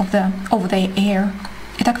explorations of the over-the-air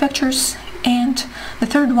attack vectors, and the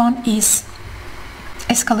third one is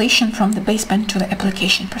escalation from the baseband to the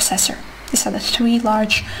application processor. These are the three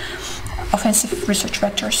large offensive research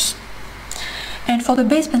vectors. And for the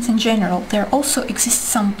basebands in general, there also exist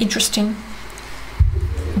some interesting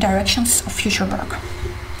directions of future work.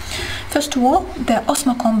 First of all, the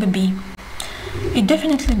Osmo Combi B. It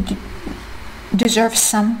definitely deserves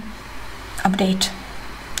some update,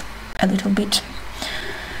 a little bit.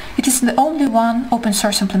 It is the only one open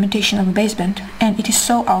source implementation of baseband, and it is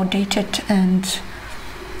so outdated, and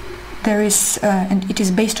it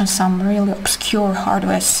is based on some really obscure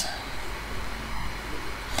RTOS.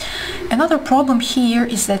 Another problem here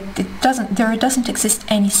is that there doesn't exist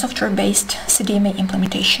any software-based CDMA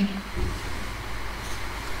implementation.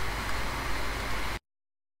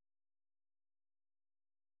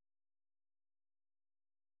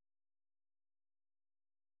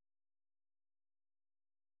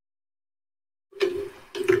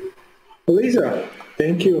 Lisa,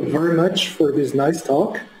 thank you very much for this nice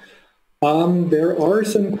talk. There are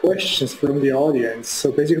some questions from the audience.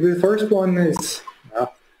 So basically the first one is a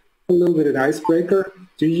little bit of an icebreaker.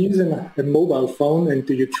 Do you use a mobile phone, and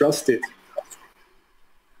do you trust it?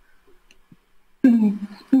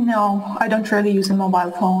 No, I don't really use a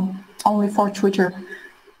mobile phone, only for Twitter.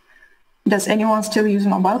 Does anyone still use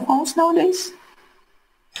mobile phones nowadays?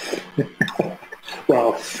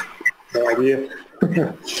 Well, no idea.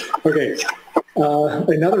 Okay.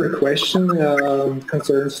 Another question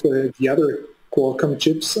concerns the other Qualcomm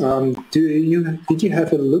chips. Did you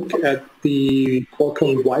have a look at the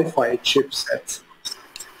Qualcomm Wi-Fi chipset?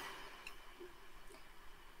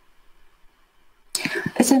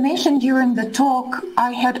 As I mentioned during the talk,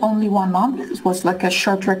 I had only 1 month. It was like a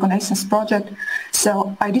short reconnaissance project,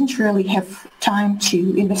 so I didn't really have time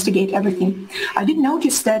to investigate everything. I did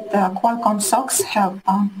notice that Qualcomm SoCs have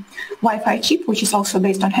Wi-Fi chip, which is also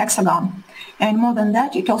based on Hexagon. And more than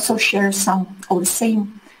that, it also shares some of the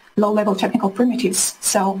same low-level technical primitives.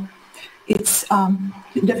 So it's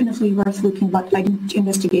definitely worth looking, but I didn't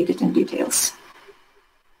investigate it in details.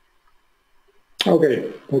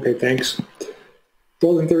 Okay, thanks.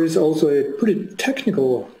 Well, and there is also a pretty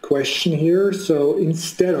technical question here. So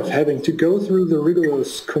instead of having to go through the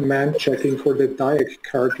rigorous command checking for the DIAG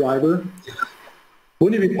card driver,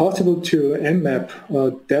 wouldn't it be possible to mmap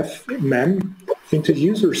def mem into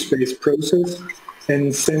user space process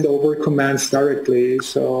and send over commands directly?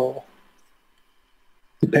 So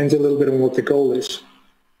depends a little bit on what the goal is.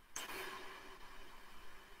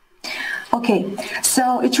 Okay,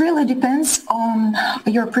 so it really depends on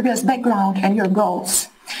your previous background and your goals.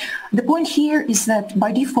 The point here is that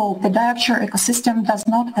by default, the diagnostic ecosystem does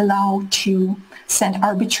not allow to send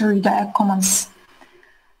arbitrary diag commands.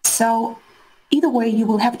 So either way, you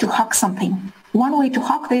will have to hack something. One way to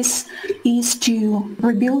hack this is to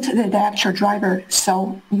rebuild the diagnostic driver,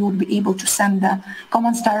 so you would be able to send the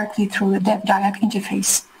commands directly through the diag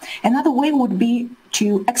interface. Another way would be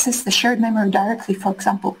to access the shared memory directly, for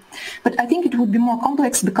example. But I think it would be more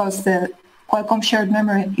complex because the Qualcomm shared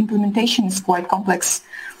memory implementation is quite complex.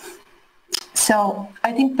 So So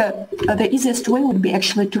I think that the easiest way would be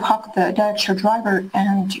actually to hack the DiagShare driver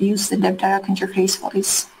and use the DevDiag interface for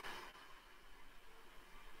this.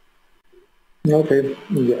 Okay,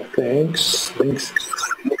 yeah, thanks.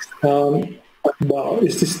 Wow,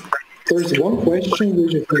 there's one question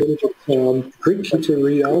which is a little bit tricky to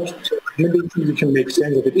read out. Maybe you can make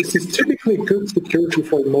sense of it. Is this typically good security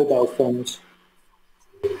for mobile phones?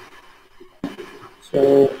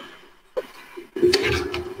 So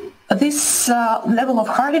this level of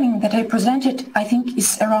hardening that I presented, I think,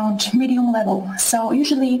 is around medium level. So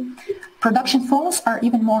usually production phones are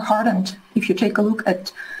even more hardened. If you take a look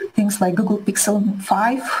at things like Google Pixel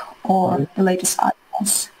 5 or the latest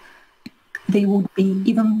iPhones, they would be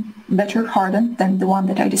even better hardened than the one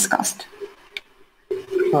that I discussed.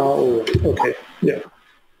 Oh, okay, yeah.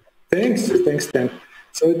 Thanks, Dan.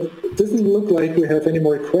 So it doesn't look like we have any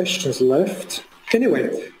more questions left.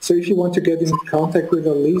 Anyway, so if you want to get in contact with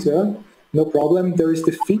Elisa, no problem. There is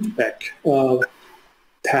the feedback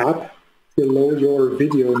tab below your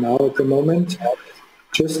video now at the moment.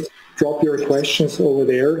 Just drop your questions over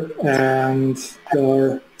there, and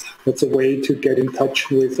that's a way to get in touch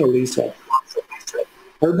with Elisa.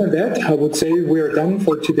 Other than that, I would say we are done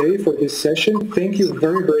for today for this session. Thank you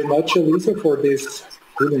very, very much, Elisa, for this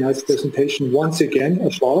really nice presentation. Once again,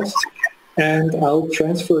 applause. And I'll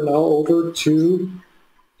transfer now over to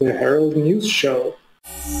the Herald News Show.